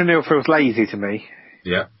 Martin O'Neill feels lazy to me.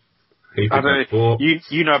 Yeah. I don't know.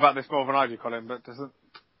 You know about this more than I do, Colin, but doesn't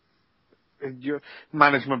your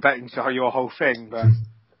management betting's your whole thing? But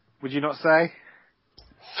would you not say?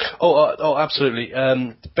 Oh, absolutely.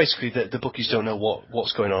 Basically, the bookies don't know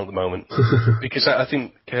what's going on at the moment because I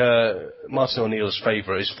think Martin O'Neill's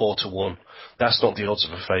favourite is 4-1. That's not the odds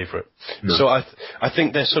of a favourite. No. So I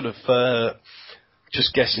think they're sort of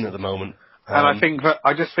just guessing at the moment. And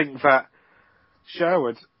I just think that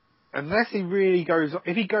Sherwood, unless he really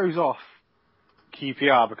if he goes off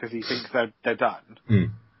QPR because he thinks they're done,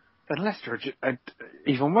 then Leicester are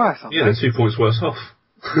even worse. Yeah, they're 2 points worse off.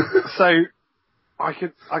 So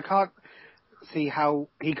I can't see how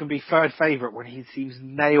he can be third favourite when he seems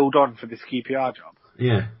nailed on for this QPR job.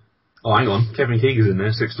 Yeah. Oh, hang on, Kevin Keegan's in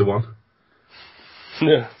there, 6-1.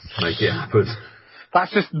 Yeah. Make it happen. That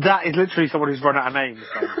is literally someone who's run out of names.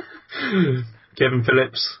 Kevin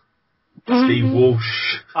Phillips, Steve Walsh.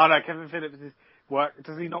 Oh no, Kevin Phillips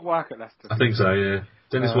does he not work at Leicester? I think so, yeah.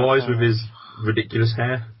 Dennis Wise with his ridiculous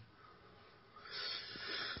hair.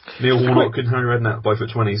 Neil Warnock and Harry Redknapp, both at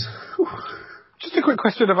 20s. Just a quick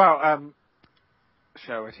question about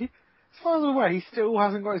Sherwood. As far as I'm aware, he still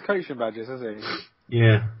hasn't got his coaching badges, has he?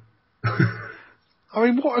 Yeah. I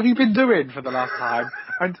mean, what have you been doing for the last time?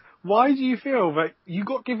 And why do you feel that you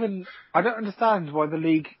got given... I don't understand why the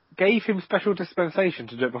league gave him special dispensation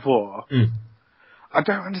to do it before. I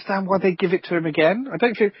don't understand why they give it to him again. I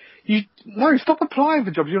don't feel... No, stop applying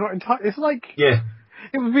for jobs. You're not entitled... It's like... Yeah.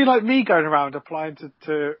 It would be like me going around applying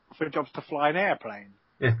for jobs to fly an airplane.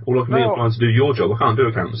 Yeah, all I can be applying to do your job. I can't do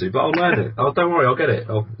accountancy, but I'll learn it. Oh, don't worry, I'll get it.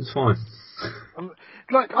 Oh, it's fine.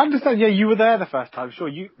 I understand, yeah, you were there the first time, sure.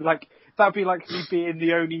 That'd be like me being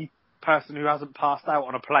the only person who hasn't passed out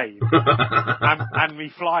on a plane and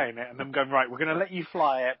me flying it and them going, right, we're going to let you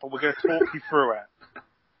fly it, but we're going to talk you through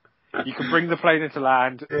it. You can bring the plane into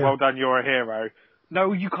land. Yeah. Well done, you're a hero.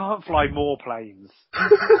 No, you can't fly more planes.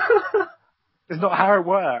 It's not how it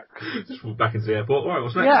works. Just walk back into the airport. All right,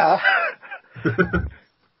 what's next? Yeah.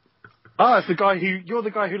 It's you're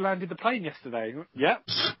the guy who landed the plane yesterday. Yep.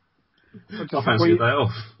 I fancy a day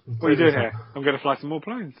off. What are you doing here? I'm going to fly some more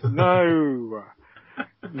planes. No.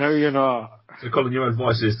 No, you're not. So, Colin, your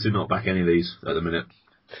advice is to not back any of these at the minute.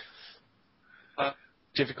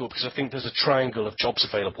 Difficult because I think there's a triangle of jobs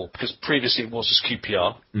available because previously it was just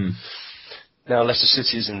QPR. Now Leicester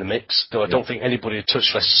City is in the mix, though I don't think anybody would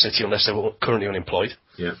touch Leicester City unless they were currently unemployed.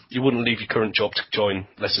 Yeah. You wouldn't leave your current job to join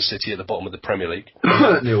Leicester City at the bottom of the Premier League.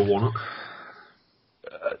 Neil Warnock.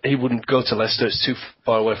 He wouldn't go to Leicester, it's too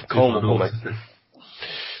far away from Cornwall, mate.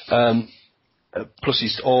 Plus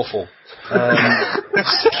he's awful.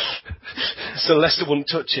 So Leicester wouldn't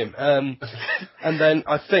touch him. And then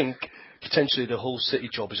I think potentially the Hull City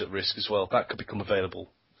job is at risk as well. That could become available.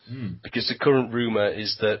 Because the current rumour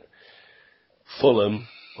is that Fulham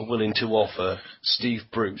are willing to offer Steve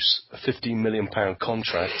Bruce a £15 million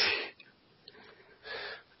contract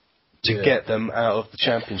to get them out of the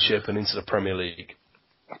Championship and into the Premier League.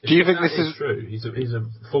 Do you think this is true? He's a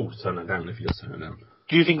fool to turn that down if he does turn it down.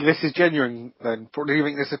 Do you think this is genuine then? Do you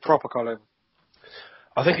think this is proper, Colin?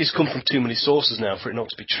 I think it's come from too many sources now for it not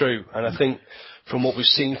to be true. And I think from what we've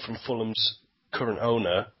seen from Fulham's current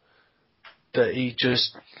owner, that he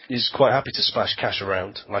just is quite happy to splash cash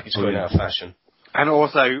around like it's going out of fashion. And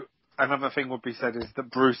also, another thing would be said is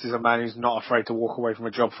that Bruce is a man who's not afraid to walk away from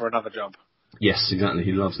a job for another job. Yes, exactly.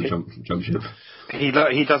 He loves the jump ship. He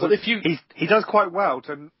does. Well, he does quite well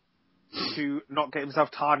to not get himself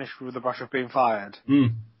tarnished with the brush of being fired.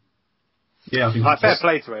 Yeah, I think fair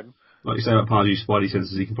play to him. Like you say about Pardew's spidey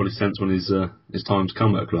senses, he can probably sense when his time's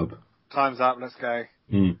come at a club. Time's up. Let's go.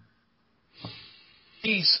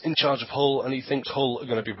 He's in charge of Hull, and he thinks Hull are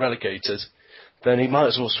going to be relegated. Then he might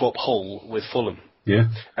as well swap Hull with Fulham. Yeah.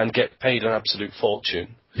 And get paid an absolute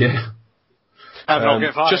fortune. Yeah. And not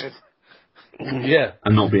get fired. Yeah.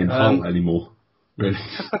 And not be in Hull anymore. Really.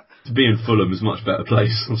 To be in Fulham is a much better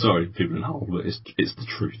place. I'm sorry, people in Hull, but it's the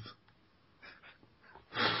truth.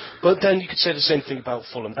 But then you could say the same thing about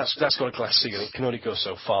Fulham. That's got a glass ceiling. It can only go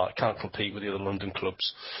so far. It can't compete with the other London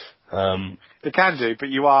clubs. It can do, but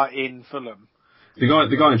you are in Fulham. The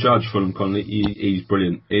guy in charge of Fulham, Conley, he's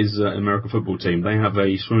brilliant. Is American football team. They have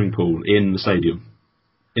a swimming pool in the stadium,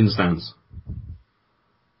 in the stands.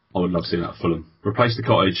 I would love to see that at Fulham. Replace the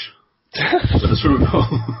cottage with a swimming pool.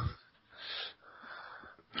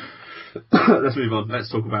 Let's move on.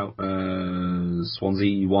 Let's talk about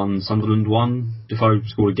Swansea 1, Sunderland 1. Defoe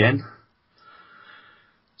scored again.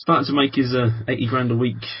 Starting to make his 80 grand a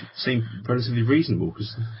week seem relatively reasonable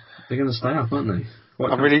because they're going to stay up, aren't they?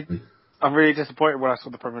 I'm really disappointed when I saw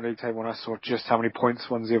the Premier League table, when I saw just how many points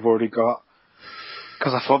Swansea have already got.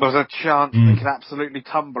 Because I thought there was a chance they could absolutely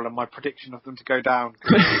tumble, and my prediction of them to go down.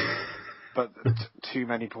 But too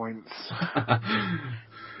many points.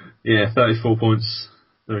 Yeah, 34 points.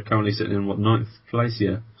 They're currently sitting in, 9th place,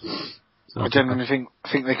 yeah. So I genuinely think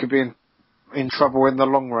they could be in trouble in the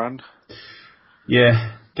long run.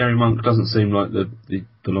 Yeah, Gary Monk doesn't seem like the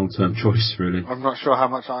long-term choice, really. I'm not sure how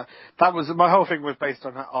much my whole thing was based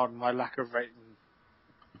on my lack of rating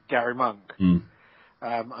Gary Monk.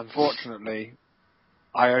 Unfortunately,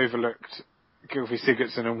 I overlooked Gylfi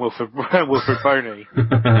Sigurdsson and Wilfred Boney.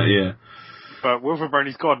 Yeah. But Wilfred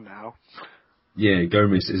Boney's gone now. Yeah,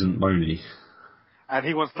 Gomez isn't Boney. And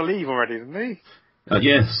he wants to leave already, doesn't he?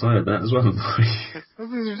 Yes, I heard that as well. This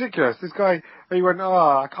is ridiculous. This guy, he went,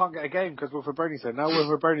 I can't get a game because Wilfred Boney's there. Now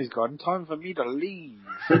Wilfred Boney's gone. Time for me to leave.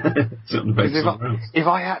 If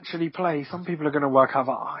I actually play, some people are going to work out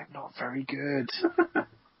that I'm not very good.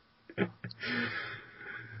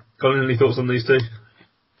 Colin, any thoughts on these two?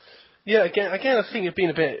 Yeah, again, I think you're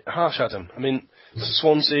being a bit harsh, Adam. I mean,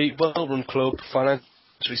 Swansea, well-run club,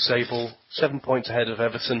 financially stable, 7 points ahead of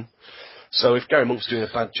Everton. So if Gary Monk's doing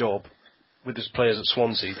a bad job with his players at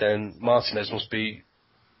Swansea, then Martinez must be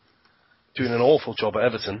doing an awful job at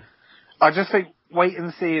Everton. I just think wait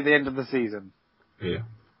and see at the end of the season. Yeah.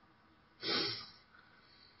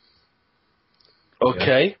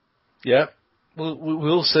 Okay. Yeah.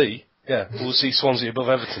 We'll see. Yeah, we'll see Swansea above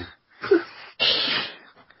Everton.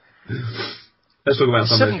 Let's talk about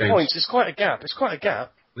some 7 of those points. games. It's quite a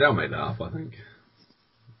gap. They'll make that up, I think.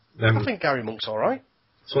 I think Gary Monk's all right.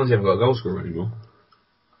 Swansea haven't got a goal scorer anymore.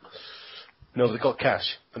 No, they've got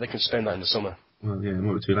cash, but they can spend that in the summer. Well, yeah, it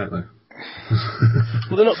might be too late though.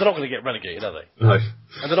 Well, they're not going to get relegated, are they? No.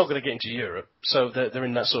 And they're not going to get into Europe, so they're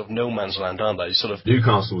in that sort of no man's land, aren't they? Sort of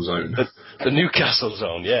Newcastle zone. The Newcastle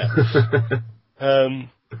zone, yeah.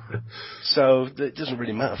 So it doesn't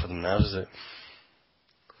really matter for them now, does it?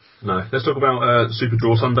 No. Let's talk about Super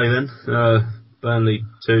Draw Sunday then. Burnley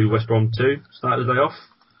 2, West Brom 2. Started the day off.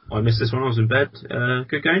 I missed this one. I was in bed.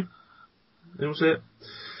 Good game. Anyone see it?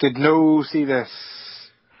 Did no see this.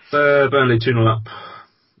 Burnley 2-0 up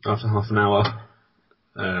after half an hour.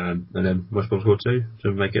 And then West Brom scored 2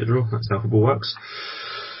 to make it a draw. That's how football works.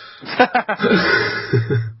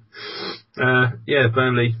 Yeah,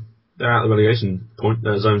 Burnley, they're out of the relegation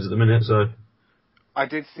zones at the minute, so... I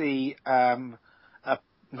did see a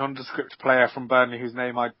nondescript player from Burnley whose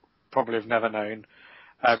name I'd probably have never known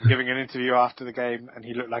giving an interview after the game, and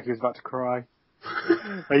he looked like he was about to cry.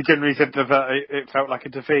 He generally said that it felt like a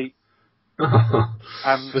defeat.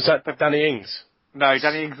 Was that Danny Ings? No,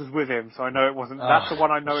 Danny Ings was with him, so I know it wasn't. That's the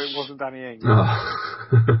one I know it wasn't Danny Ings.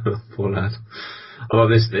 Oh. Poor lad. I like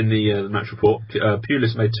this in the match report.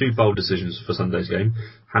 Pulis made 2 bold decisions for Sunday's game,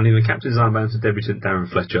 handing the captain's armband to debutant Darren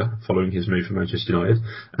Fletcher following his move from Manchester United,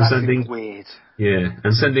 and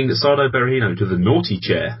sending Sado Berahino to the naughty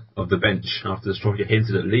chair of the bench after the striker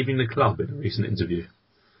hinted at leaving the club in a recent interview.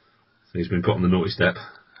 So he's been put on the naughty step,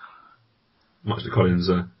 much to Colin's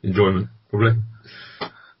enjoyment, probably.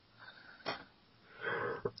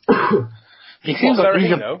 He seems like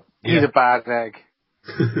he's a bad egg.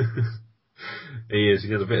 He is.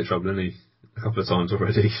 He has a bit of trouble, hasn't he? A couple of times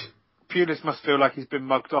already. Pulis must feel like he's been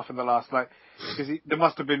mugged off in the last, because there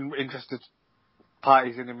must have been interested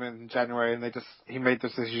parties in him in January, and he made the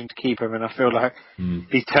decision to keep him, and I feel like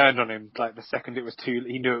he turned on him the second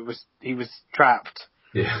he knew he was trapped.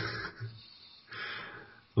 Yeah.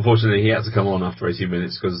 Unfortunately, he had to come on after 18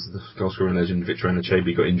 minutes because the goal-scoring legend Victor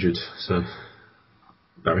Anachabi got injured, so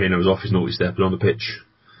Berahino was off his naughty step and on the pitch.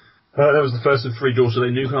 That was the first of 3 draws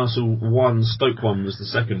today. Newcastle 1, Stoke 1 was the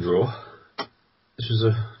second draw. This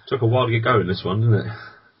took a while to get going, this one, didn't it?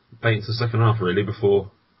 Late into the second half, really,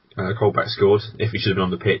 before Colback scored. If he should have been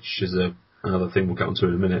on the pitch is another thing we'll get onto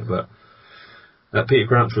in a minute. But Peter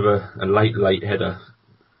Crouch with a late header.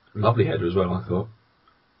 Lovely header as well, I thought.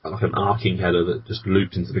 Like an arcing header that just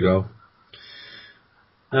looped into the goal.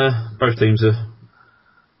 Both teams are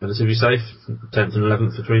relatively safe. 10th and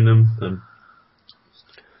 11th between them.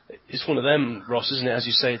 It's one of them, Ross, isn't it? As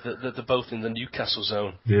you say, that they're both in the Newcastle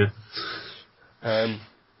zone. Yeah.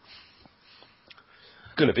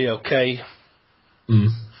 Going to be okay.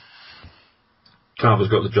 Carver's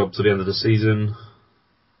got the job to the end of the season.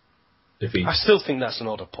 I still think that's an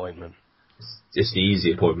odd appointment. It's the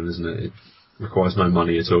easy appointment, isn't it? It requires no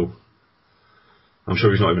money at all. I'm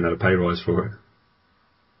sure he's not even had a pay rise for it.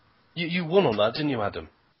 You won on that, didn't you, Adam?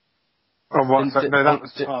 Oh, what? No, that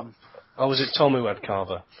was Tom. Oh, was it Tom who had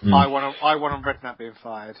Carver? I won on Redknapp being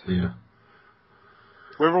fired. Yeah.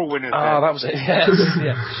 We're all winners. That was it. Yes,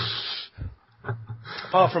 yeah.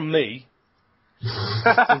 Apart from me,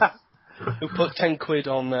 who put 10 quid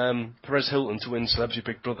on Perez Hilton to win Celebrity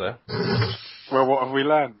Big Brother. Well, what have we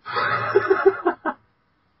learned?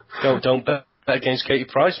 Don't bet against Katie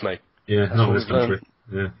Price, mate. Yeah, not in this country.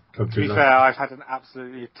 Yeah, to be fair, I've had an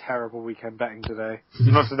absolutely terrible weekend betting today.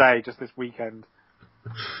 Not today, just this weekend.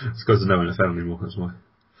 It's because there's no NFL anymore, that's why.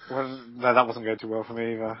 Well, no, that wasn't going too well for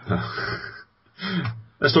me either.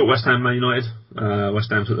 Let's talk West Ham Man United. West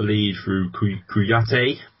Ham took the lead through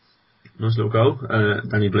Kouyaté. Nice little goal.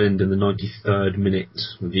 Danny Blind in the 93rd minute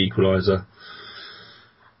with the equaliser.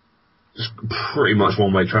 Just pretty much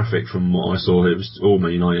one-way traffic from what I saw. It was all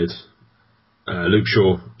Man United. Luke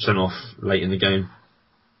Shaw sent off late in the game.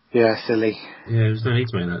 Yeah, silly. Yeah, there's no need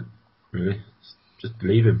to make that, really. Just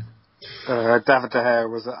leave him. David De Gea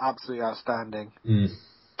was absolutely outstanding.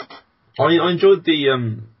 I enjoyed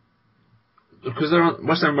the because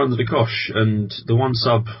West Ham runs the Kosh, and the one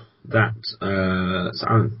sub that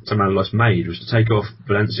Sam Allardyce made was to take off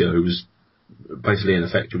Valencia, who was basically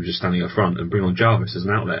ineffective, just standing up front, and bring on Jarvis as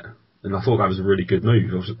an outlet. And I thought that was a really good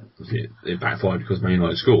move. Obviously, it backfired because Man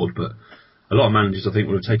United scored, but a lot of managers, I think,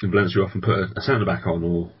 would have taken Valencia off and put a centre back on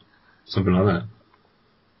or something like that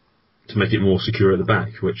to make it more secure at the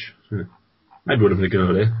back, which maybe would have been a good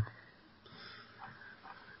idea.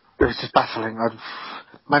 It was just baffling.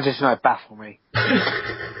 Manchester United baffle me.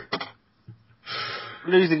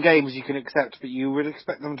 Losing games you can accept, but you would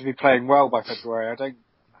expect them to be playing well by February. I don't.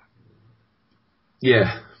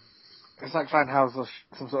 Yeah. It's like Van Gaal's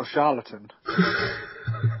some sort of charlatan.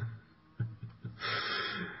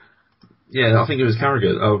 Yeah, I think it was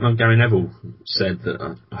Carragher. Gary Neville said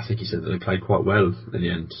that. I think he said that they played quite well in the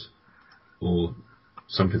end, or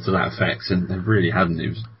something to that effect, and they really hadn't.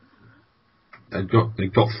 They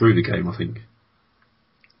got through the game, I think,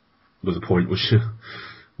 was a point which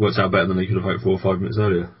worked out better than they could have hoped 4 or 5 minutes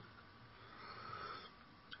earlier.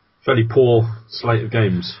 Fairly poor slate of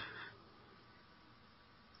games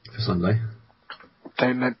for Sunday.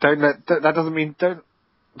 That doesn't mean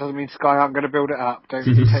Sky aren't going to build it up. Don't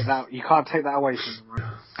take that. You can't take that away from them.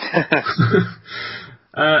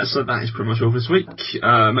 Right? So that is pretty much all for this week.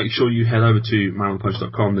 Make sure you head over to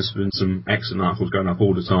mailonthepost.com. There's been some excellent articles going up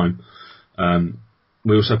all the time.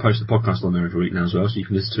 We also post the podcast on there every week now as well, so you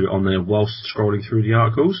can listen to it on there whilst scrolling through the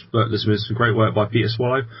articles. But there's been some great work by Peter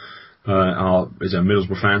Swallow. He's a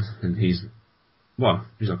Middlesbrough fan, and he's like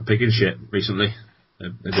a pig in shit recently.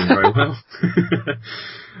 They're doing very well.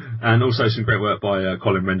 And also some great work by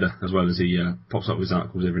Colin Render as well, as he pops up with his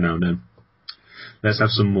articles every now and then. Let's have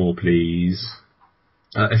some more, please.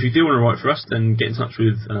 If you do want to write for us, then get in touch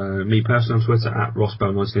with me personally on Twitter at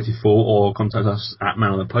rossbell1984, or contact us at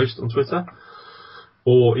Man on the Post on Twitter,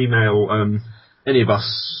 or email any of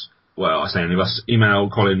us well, I say any of us, email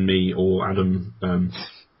Colin, me, or Adam.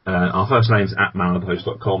 Our first name's at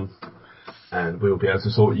manonthepost.com, and we'll be able to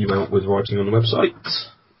sort you out with writing on the website.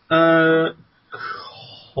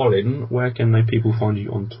 Colin, where can people find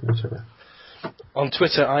you on Twitter? On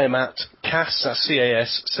Twitter, I am at Cas, that's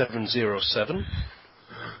CAS707.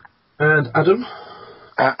 And Adam?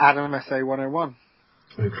 Adam SA101.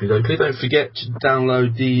 Okay. Don't forget to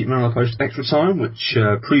download the Man on the Post Extra Time, which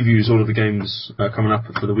previews all of the games coming up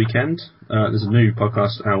for the weekend. There's a new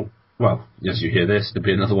podcast out. Well, yes, you hear this. There'll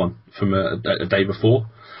be another one from a day before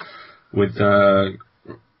with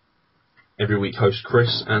every week host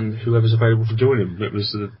Chris and whoever's available to join him. It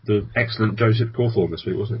was the excellent Joseph Cawthorne this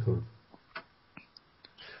week, wasn't it, Colin?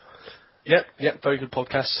 Yep, very good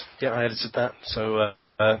podcast. Yeah, I edited that, so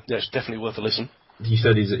it's definitely worth a listen. He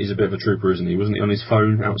said he's a bit of a trooper, isn't he? Wasn't he on his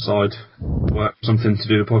phone outside, work something to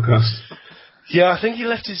do the podcast? Yeah, I think he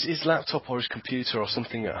left his laptop or his computer or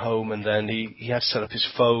something at home, and then he had to set up his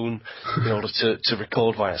phone in order to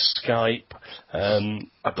record via Skype.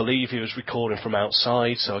 I believe he was recording from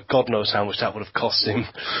outside, so God knows how much that would have cost him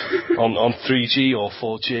on 3G or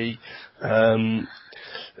 4G.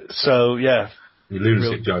 So, yeah. You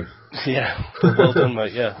lunatic, Joe. Yeah, well done,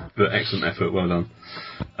 mate, yeah. But excellent effort, well done.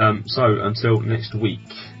 So, until next week,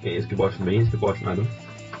 it is goodbye from me, it's goodbye from Adam.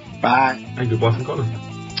 Bye. And goodbye from Colin.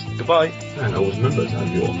 Goodbye. And always remember to have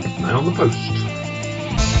your Man on the Post.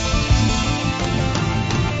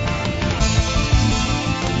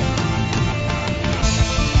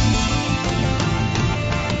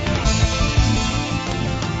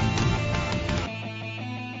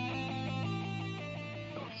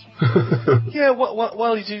 Yeah,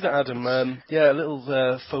 while you do that, Adam, a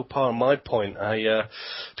little faux pas on my point.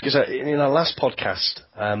 Because in our last podcast,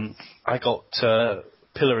 I got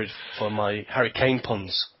pilloried for my Harry Kane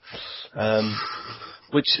puns,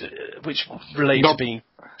 which relate to being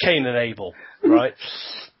Cain and Abel, right?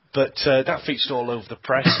 But that featured all over the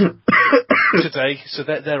press today, so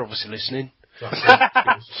they're obviously listening.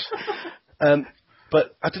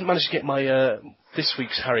 But I didn't manage to get my this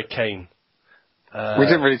week's Harry Kane. We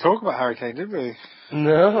didn't really talk about Harry Kane, did we?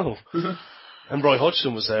 No. And Roy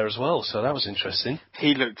Hodgson was there as well, so that was interesting.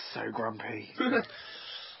 He looked so grumpy.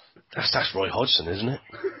 That's Roy Hodgson, isn't it?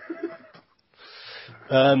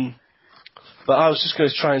 But I was just going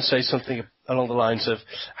to try and say something along the lines of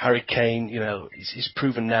Harry Kane. You know, he's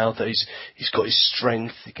proven now that he's got his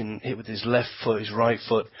strength. He can hit with his left foot, his right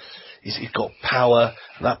foot. He's got power.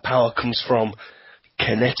 That power comes from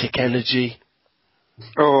kinetic energy.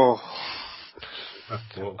 Oh.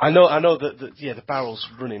 I know that the barrel's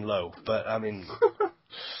running low, but I mean,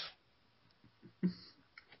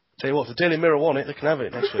 tell you what, if the Daily Mirror want it, they can have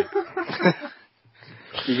it next week.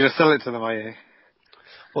 You're going to sell it to them, are you?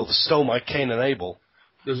 Well, they stole my Cain and Abel.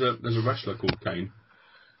 There's a wrestler called Kane,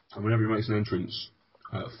 and whenever he makes an entrance,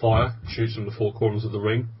 fire shoots from the four corners of the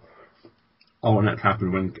ring. Oh, and that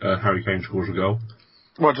happened when Harry Kane scores a goal.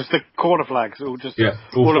 What, just the corner flags? Or just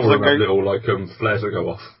all of them have little flares that go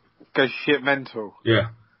off. Go shit mental.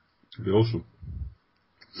 Yeah, it'd be awesome.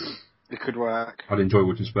 It could work. I'd enjoy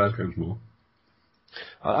watching Spurs games more.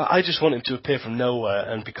 I just want him to appear from nowhere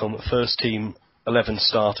and become a first team 11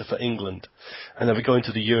 starter for England, and then we go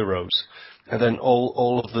into the Euros, and then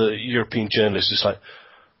all of the European journalists just like,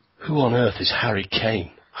 who on earth is Harry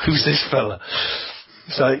Kane? Who's this fella?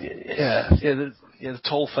 So the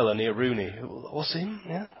tall fella near Rooney. What's him?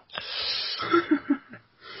 Yeah.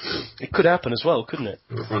 It could happen as well, couldn't it?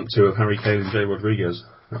 The front two of Harry Kane and Jay Rodriguez.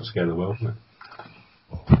 That would scare the world, wouldn't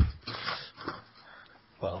it?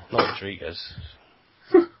 Well, not Rodriguez.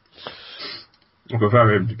 I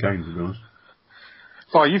prefer him to Kane, to be honest.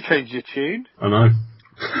 Oh, you've changed your tune. I know.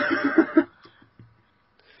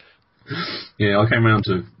 Yeah, I came round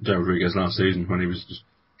to Jay Rodriguez last season when he was just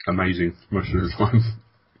amazing most of the time.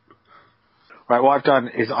 Right, what I've done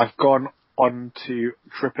is I've gone on to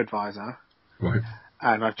TripAdvisor. Right.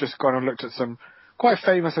 And I've just gone and looked at some quite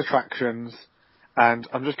famous attractions, and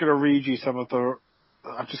I'm just going to read you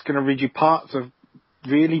I'm just going to read you parts of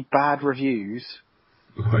really bad reviews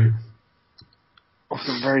right. of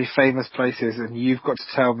some very famous places, and you've got to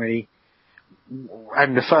tell me,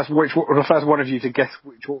 and the first one of you to guess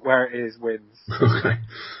where it is wins. Okay.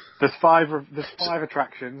 There's five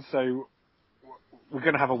attractions, so we're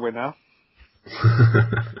going to have a winner.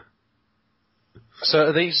 So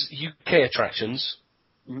are these UK attractions?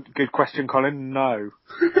 Good question, Colin. No,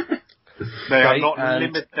 they are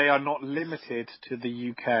not limited to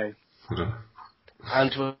the UK.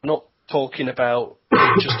 And we're not talking about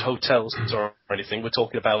just hotels or anything. We're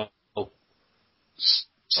talking about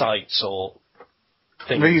sites or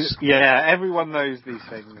things. Everyone knows these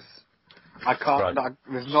things. I can't. Right.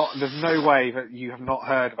 There's no way that you have not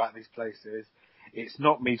heard about these places. It's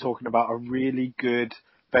not me talking about a really good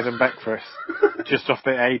bed and breakfast just off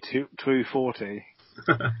the A240.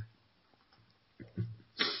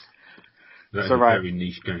 That is So, a right. very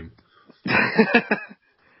niche game.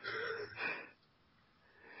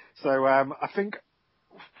 So I think.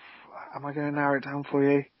 Am I going to narrow it down for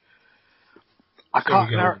you? I Shall we can't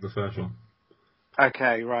get narrow. on to the first one?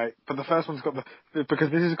 Okay, right. But the first one's got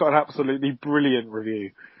because this has got an absolutely brilliant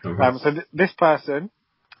review. Okay. So this person,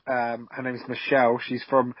 her name is Michelle. She's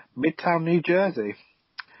from Midtown, New Jersey.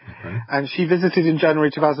 Okay. And she visited in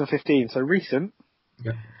January 2015, so recent.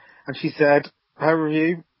 Yeah. And she said, her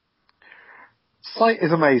review, site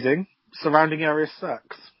is amazing, surrounding area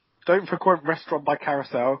sucks. Don't frequent restaurant by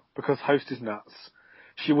Carousel because host is nuts.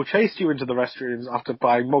 She will chase you into the restrooms after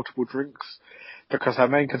buying multiple drinks because her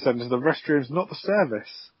main concern is the restrooms, not the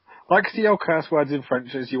service. Likes to yell curse words in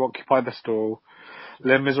French as you occupy the stall.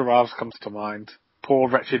 Les Miserables comes to mind. Poor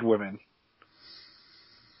wretched women.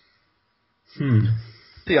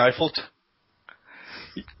 The Eiffel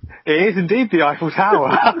It is indeed the Eiffel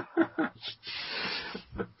Tower.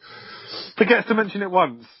 Forgets to mention it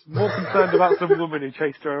once. More concerned about some woman who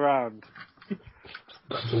chased her around.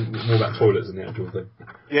 That's more about toilets than the actual thing.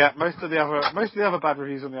 Yeah, most of the other bad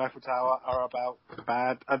reviews on the Eiffel Tower are about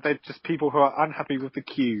bad. They're just people who are unhappy with the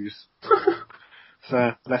queues.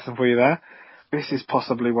 So, lesson for you there. This is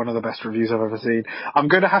possibly one of the best reviews I've ever seen. I'm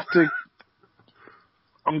gonna have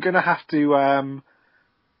to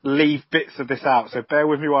leave bits of this out, so bear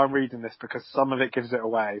with me while I'm reading this because some of it gives it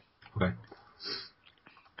away. Okay.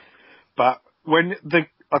 But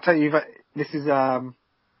I'll tell you that this is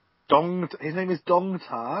his name is Dong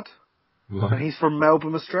Tard, Right. and he's from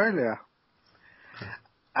Melbourne, Australia.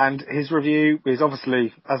 And his review is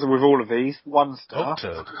obviously, as with all of these, 1 star.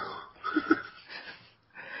 Doctor.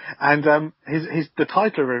 And the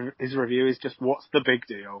title of his review is just "What's the big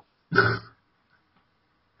deal?"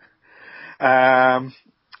 Right.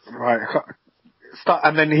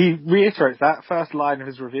 And then he reiterates that first line of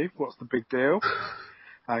his review. What's the big deal?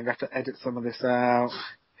 I'm going to have to edit some of this out.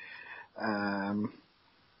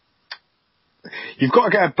 You've got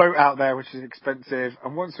to get a boat out there, which is expensive.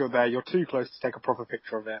 And once you're there, you're too close to take a proper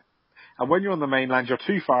picture of it. And when you're on the mainland, you're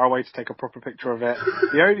too far away to take a proper picture of it.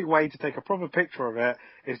 The only way to take a proper picture of it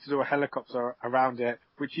is to do a helicopter around it,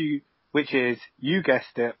 which is, you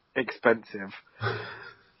guessed it, expensive.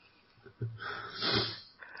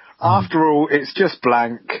 After all, it's just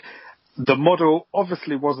blank. The model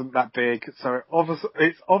obviously wasn't that big, so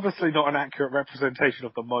it's obviously not an accurate representation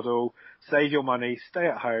of the model. Save your money, stay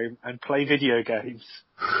at home, and play video games.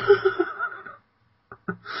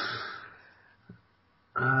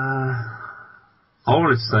 I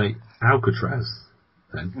wanted to say Alcatraz,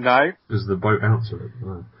 then. No. Is the boat out to it?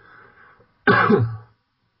 No.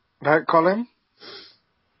 No, Colin?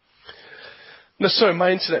 No, sorry,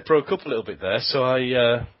 my internet broke up a little bit there, so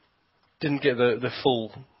I didn't get the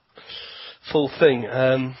full thing.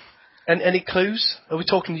 And any clues? Are we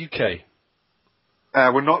talking UK?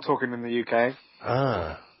 We're not talking in the UK.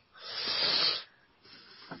 Ah.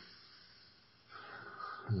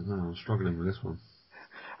 I don't know, I'm struggling with this one.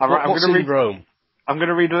 What's in Rome? I'm going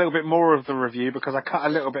to read a little bit more of the review because I cut a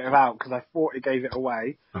little bit of out because I thought it gave it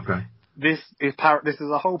away. Okay. This is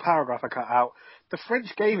a whole paragraph I cut out. The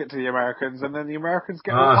French gave it to the Americans, and then the Americans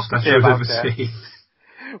get all uppity about it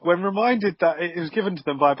when reminded that it was given to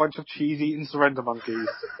them by a bunch of cheese-eating surrender monkeys.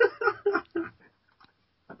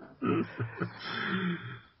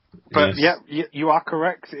 But yes. yeah, you are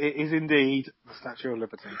correct. It is indeed the Statue of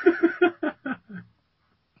Liberty.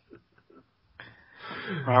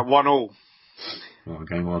 Right, 1-1. Oh,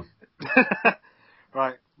 game on.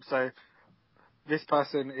 Right, so this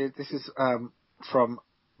is from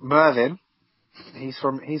Mervyn. He's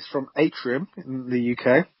from Atrium in the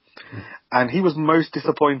UK, and he was most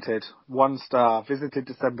disappointed. 1 star. Visited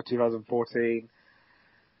December 2014.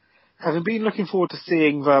 Having been looking forward to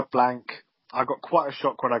seeing the blank, I got quite a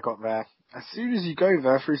shock when I got there. As soon as you go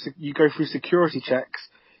there, you go through security checks,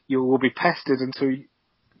 you will be pestered until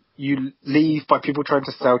you leave by people trying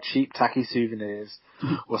to sell cheap, tacky souvenirs,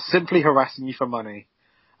 or simply harassing you for money.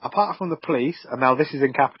 Apart from the police, and now this is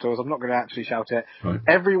in capitals, I'm not going to actually shout it, right.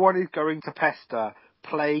 Everyone is going to pester,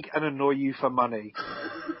 plague and annoy you for money.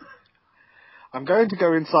 I'm going to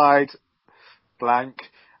go inside blank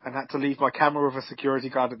and had to leave my camera with a security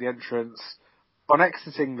guard at the entrance. On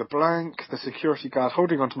exiting the blank, the security guard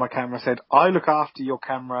holding onto my camera said, I look after your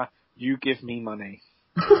camera, you give me money.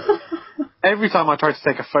 Every time I tried to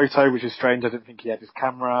take a photo, which is strange, I didn't think he had his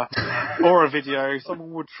camera, or a video,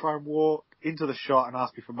 someone would try and walk into the shot and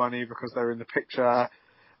ask me for money because they were in the picture.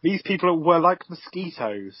 These people were like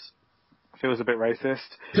mosquitoes. Feels a bit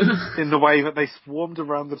racist. In the way that they swarmed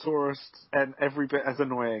around the tourists and every bit as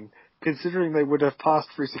annoying. Considering they would have passed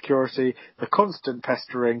through security, the constant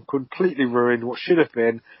pestering completely ruined what should have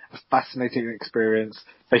been a fascinating experience.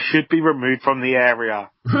 They should be removed from the area.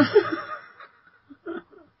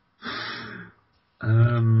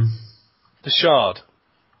 The Shard.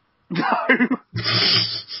 No.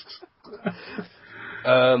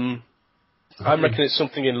 I reckon it's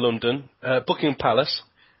something in London. Buckingham Palace.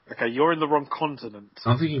 Okay, you're in the wrong continent.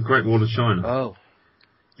 I'm thinking Great Wall of China. Oh.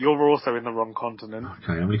 You're also in the wrong continent.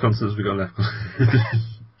 Okay, how many continents have we got left?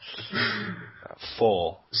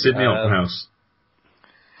 4. Sydney Opera House.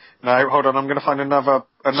 No, hold on. I'm going to find another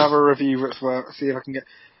review. See if I can get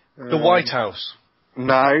The White House.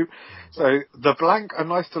 No. So the blank are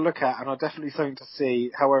nice to look at and are definitely something to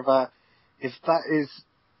see. However, if that is...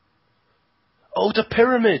 Oh, the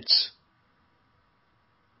pyramids.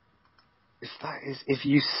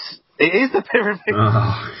 It is the pyramid.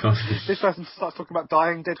 Oh, God. This person starts talking about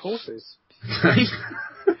dying dead horses. Okay.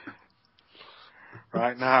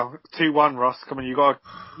 Right, now, 2-1, Ross. Come on, you've got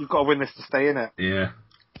to win this to stay in it. Yeah.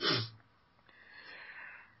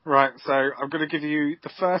 Right, so I'm going to give you the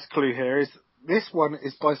first clue here. Is this one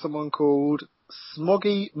is by someone called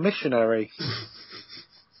Smoggy Missionary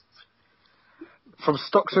from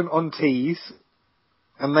Stockton-on-Tees,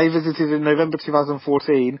 and they visited in November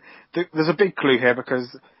 2014. There's a big clue here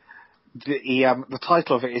because the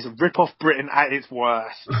title of it is "Rip Off Britain at its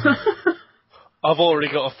Worst." I've already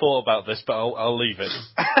got a thought about this, but I'll leave it.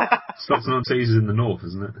 Stockton-on-Tees is in the north,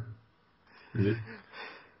 isn't it? Is it?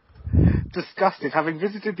 Disgusted, having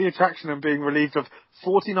visited the attraction and being relieved of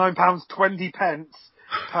 £49.20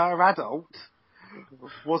 per adult,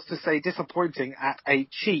 was to say disappointing at a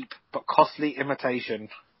cheap but costly imitation.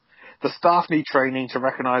 The staff need training to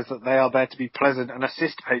recognise that they are there to be pleasant and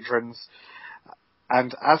assist patrons.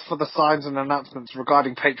 And as for the signs and announcements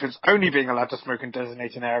regarding patrons only being allowed to smoke in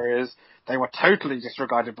designated areas, they were totally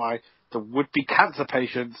disregarded by the would-be cancer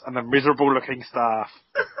patients and the miserable-looking staff.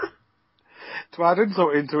 To add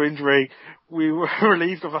insult into injury, we were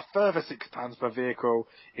relieved of a further £6 per vehicle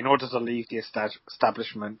in order to leave the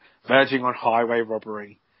establishment, verging on highway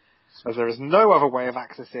robbery, as there is no other way of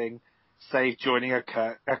accessing, save joining a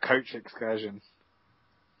coach excursion.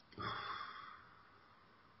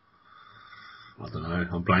 I don't know.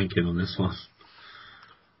 I'm blanking on this one.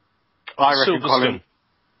 I reckon Colin.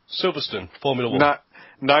 Silverstone, Formula 1.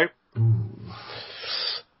 No.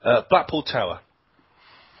 Blackpool Tower.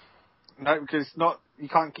 No, because it's not. You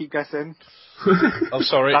can't keep guessing. Oh,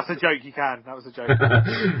 sorry. That's a joke. You can. That was a joke.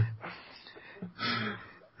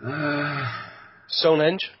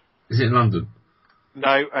 Stonehenge. Is it in London?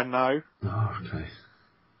 No and no. Oh, okay.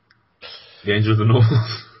 The Angel of the North.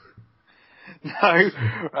 No.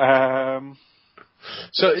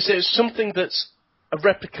 So is it something that's a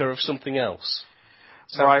replica of something else?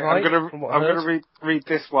 Right. I'm gonna read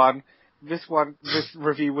this one. This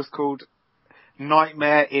review was called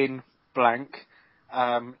Nightmare in Blank.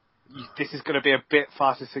 This is going to be a bit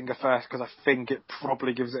far to finger first because I think it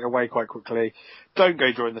probably gives it away quite quickly. Don't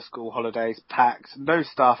go during the school holidays. Packed. No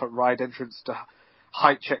staff at ride entrance to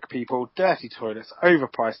height check people. Dirty toilets.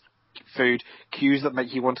 Overpriced food. Queues that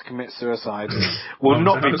make you want to commit suicide. Will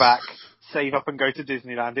not be back. Save up and go to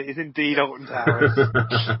Disneyland. It is indeed Alton Towers.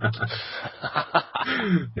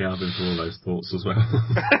 Yeah, I've been through all those thoughts as well.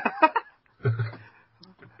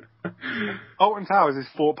 Alton Towers is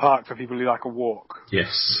Fort Park for people who like a walk.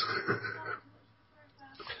 Yes.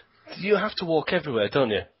 You have to walk everywhere,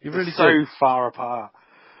 don't you? You really so do. Far apart.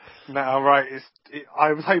 No, right.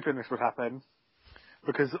 I was hoping this would happen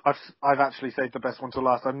because I've actually saved the best one to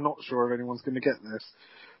last. I'm not sure if anyone's going to get this,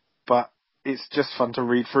 but it's just fun to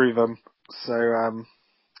read through them. So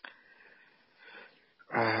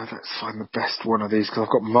let's find the best one of these because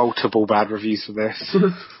I've got multiple bad reviews for this.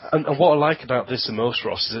 And what I like about this the most,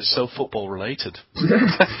 Ross, is it's so football related.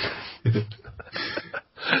 I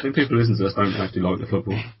think people who listen to us don't actually like the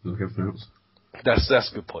football, like everything else.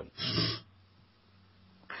 That's a good point.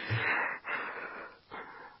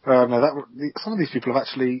 No, some of these people have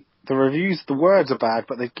actually, the reviews, the words are bad,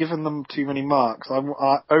 but they've given them too many marks. I'm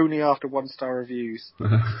only after 1-star reviews.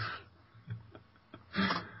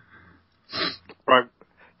 Right.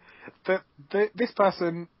 This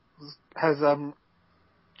person has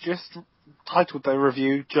just titled their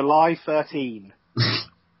review July 13.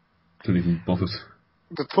 Couldn't even bother.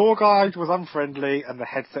 The tour guide was unfriendly and the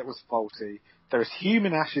headset was faulty. There is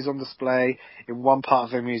human ashes on display in one part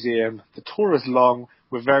of the museum. The tour is long,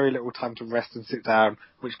 with very little time to rest and sit down,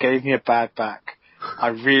 which gave me a bad back. I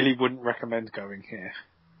really wouldn't recommend going here.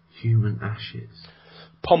 Human ashes.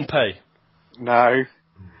 Pompeii. No.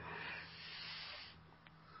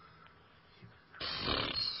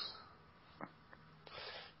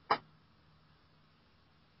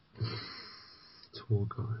 Tour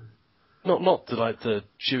guide. Not the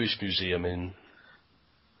Jewish museum in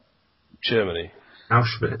Germany.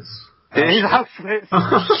 Auschwitz. It is Auschwitz.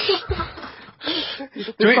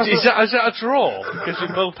 Is that a draw? Because we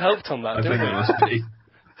both helped on that, I didn't think it we? must be.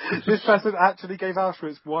 This person actually gave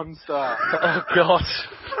Auschwitz 1 star. Oh, God.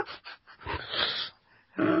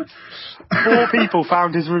 4 people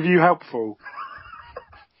found his review helpful.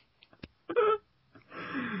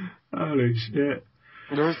 Holy shit.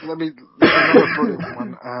 There's another brilliant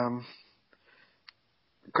one.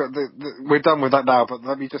 We're done with that now, but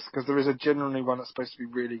let me just, because there is a genuinely one that's supposed to be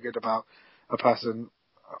really good about a person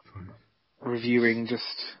reviewing just...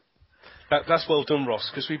 That's well done, Ross,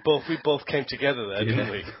 because we both came together there,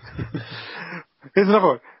 didn't we? Here's another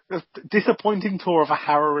one. Disappointing tour of a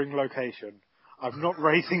harrowing location. I'm not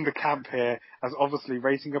rating the camp here, as obviously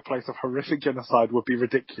rating a place of horrific genocide would be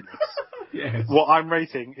ridiculous. Yes. What I'm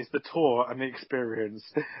rating is the tour and the experience.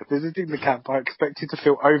 Visiting the camp, I expected to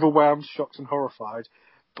feel overwhelmed, shocked and horrified,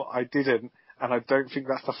 but I didn't, and I don't think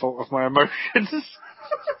that's the fault of my emotions.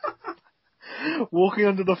 Walking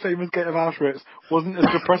under the famous gate of Auschwitz wasn't as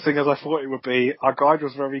depressing as I thought it would be. Our guide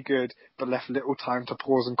was very good, but left little time to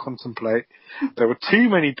pause and contemplate. There were too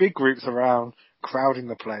many big groups around, crowding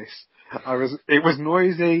the place. It was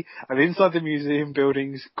noisy, and inside the museum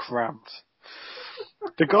buildings, cramped.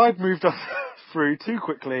 The guide moved us through too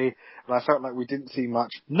quickly, and I felt like we didn't see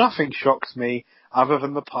much. Nothing shocked me, other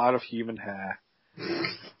than the pile of human hair.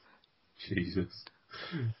 Jesus.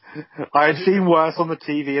 I had seen worse on the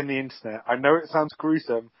TV and the internet. I know it sounds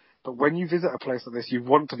gruesome, but when you visit a place like this, you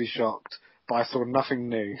want to be shocked, but I saw nothing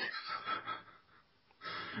new.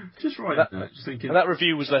 Just right there, just thinking... And that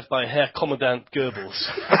review was left by Herr Commandant Goebbels.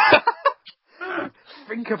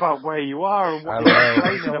 Think about where you are and what you're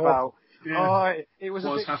complaining about. Yeah. Oh, it was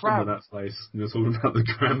What's a bit happened cramped. with that place? And it's all about the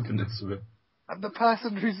crampiness of it. And the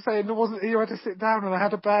person who's saying there wasn't, you had to sit down and I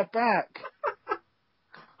had a bad back.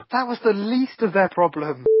 That was the least of their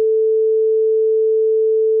problem.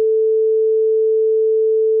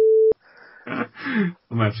 I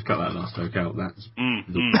might have to cut that last joke out. That's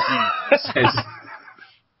says.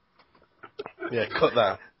 Yeah, cut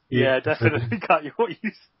that. Yeah, definitely cut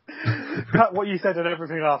what you said and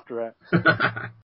everything after it.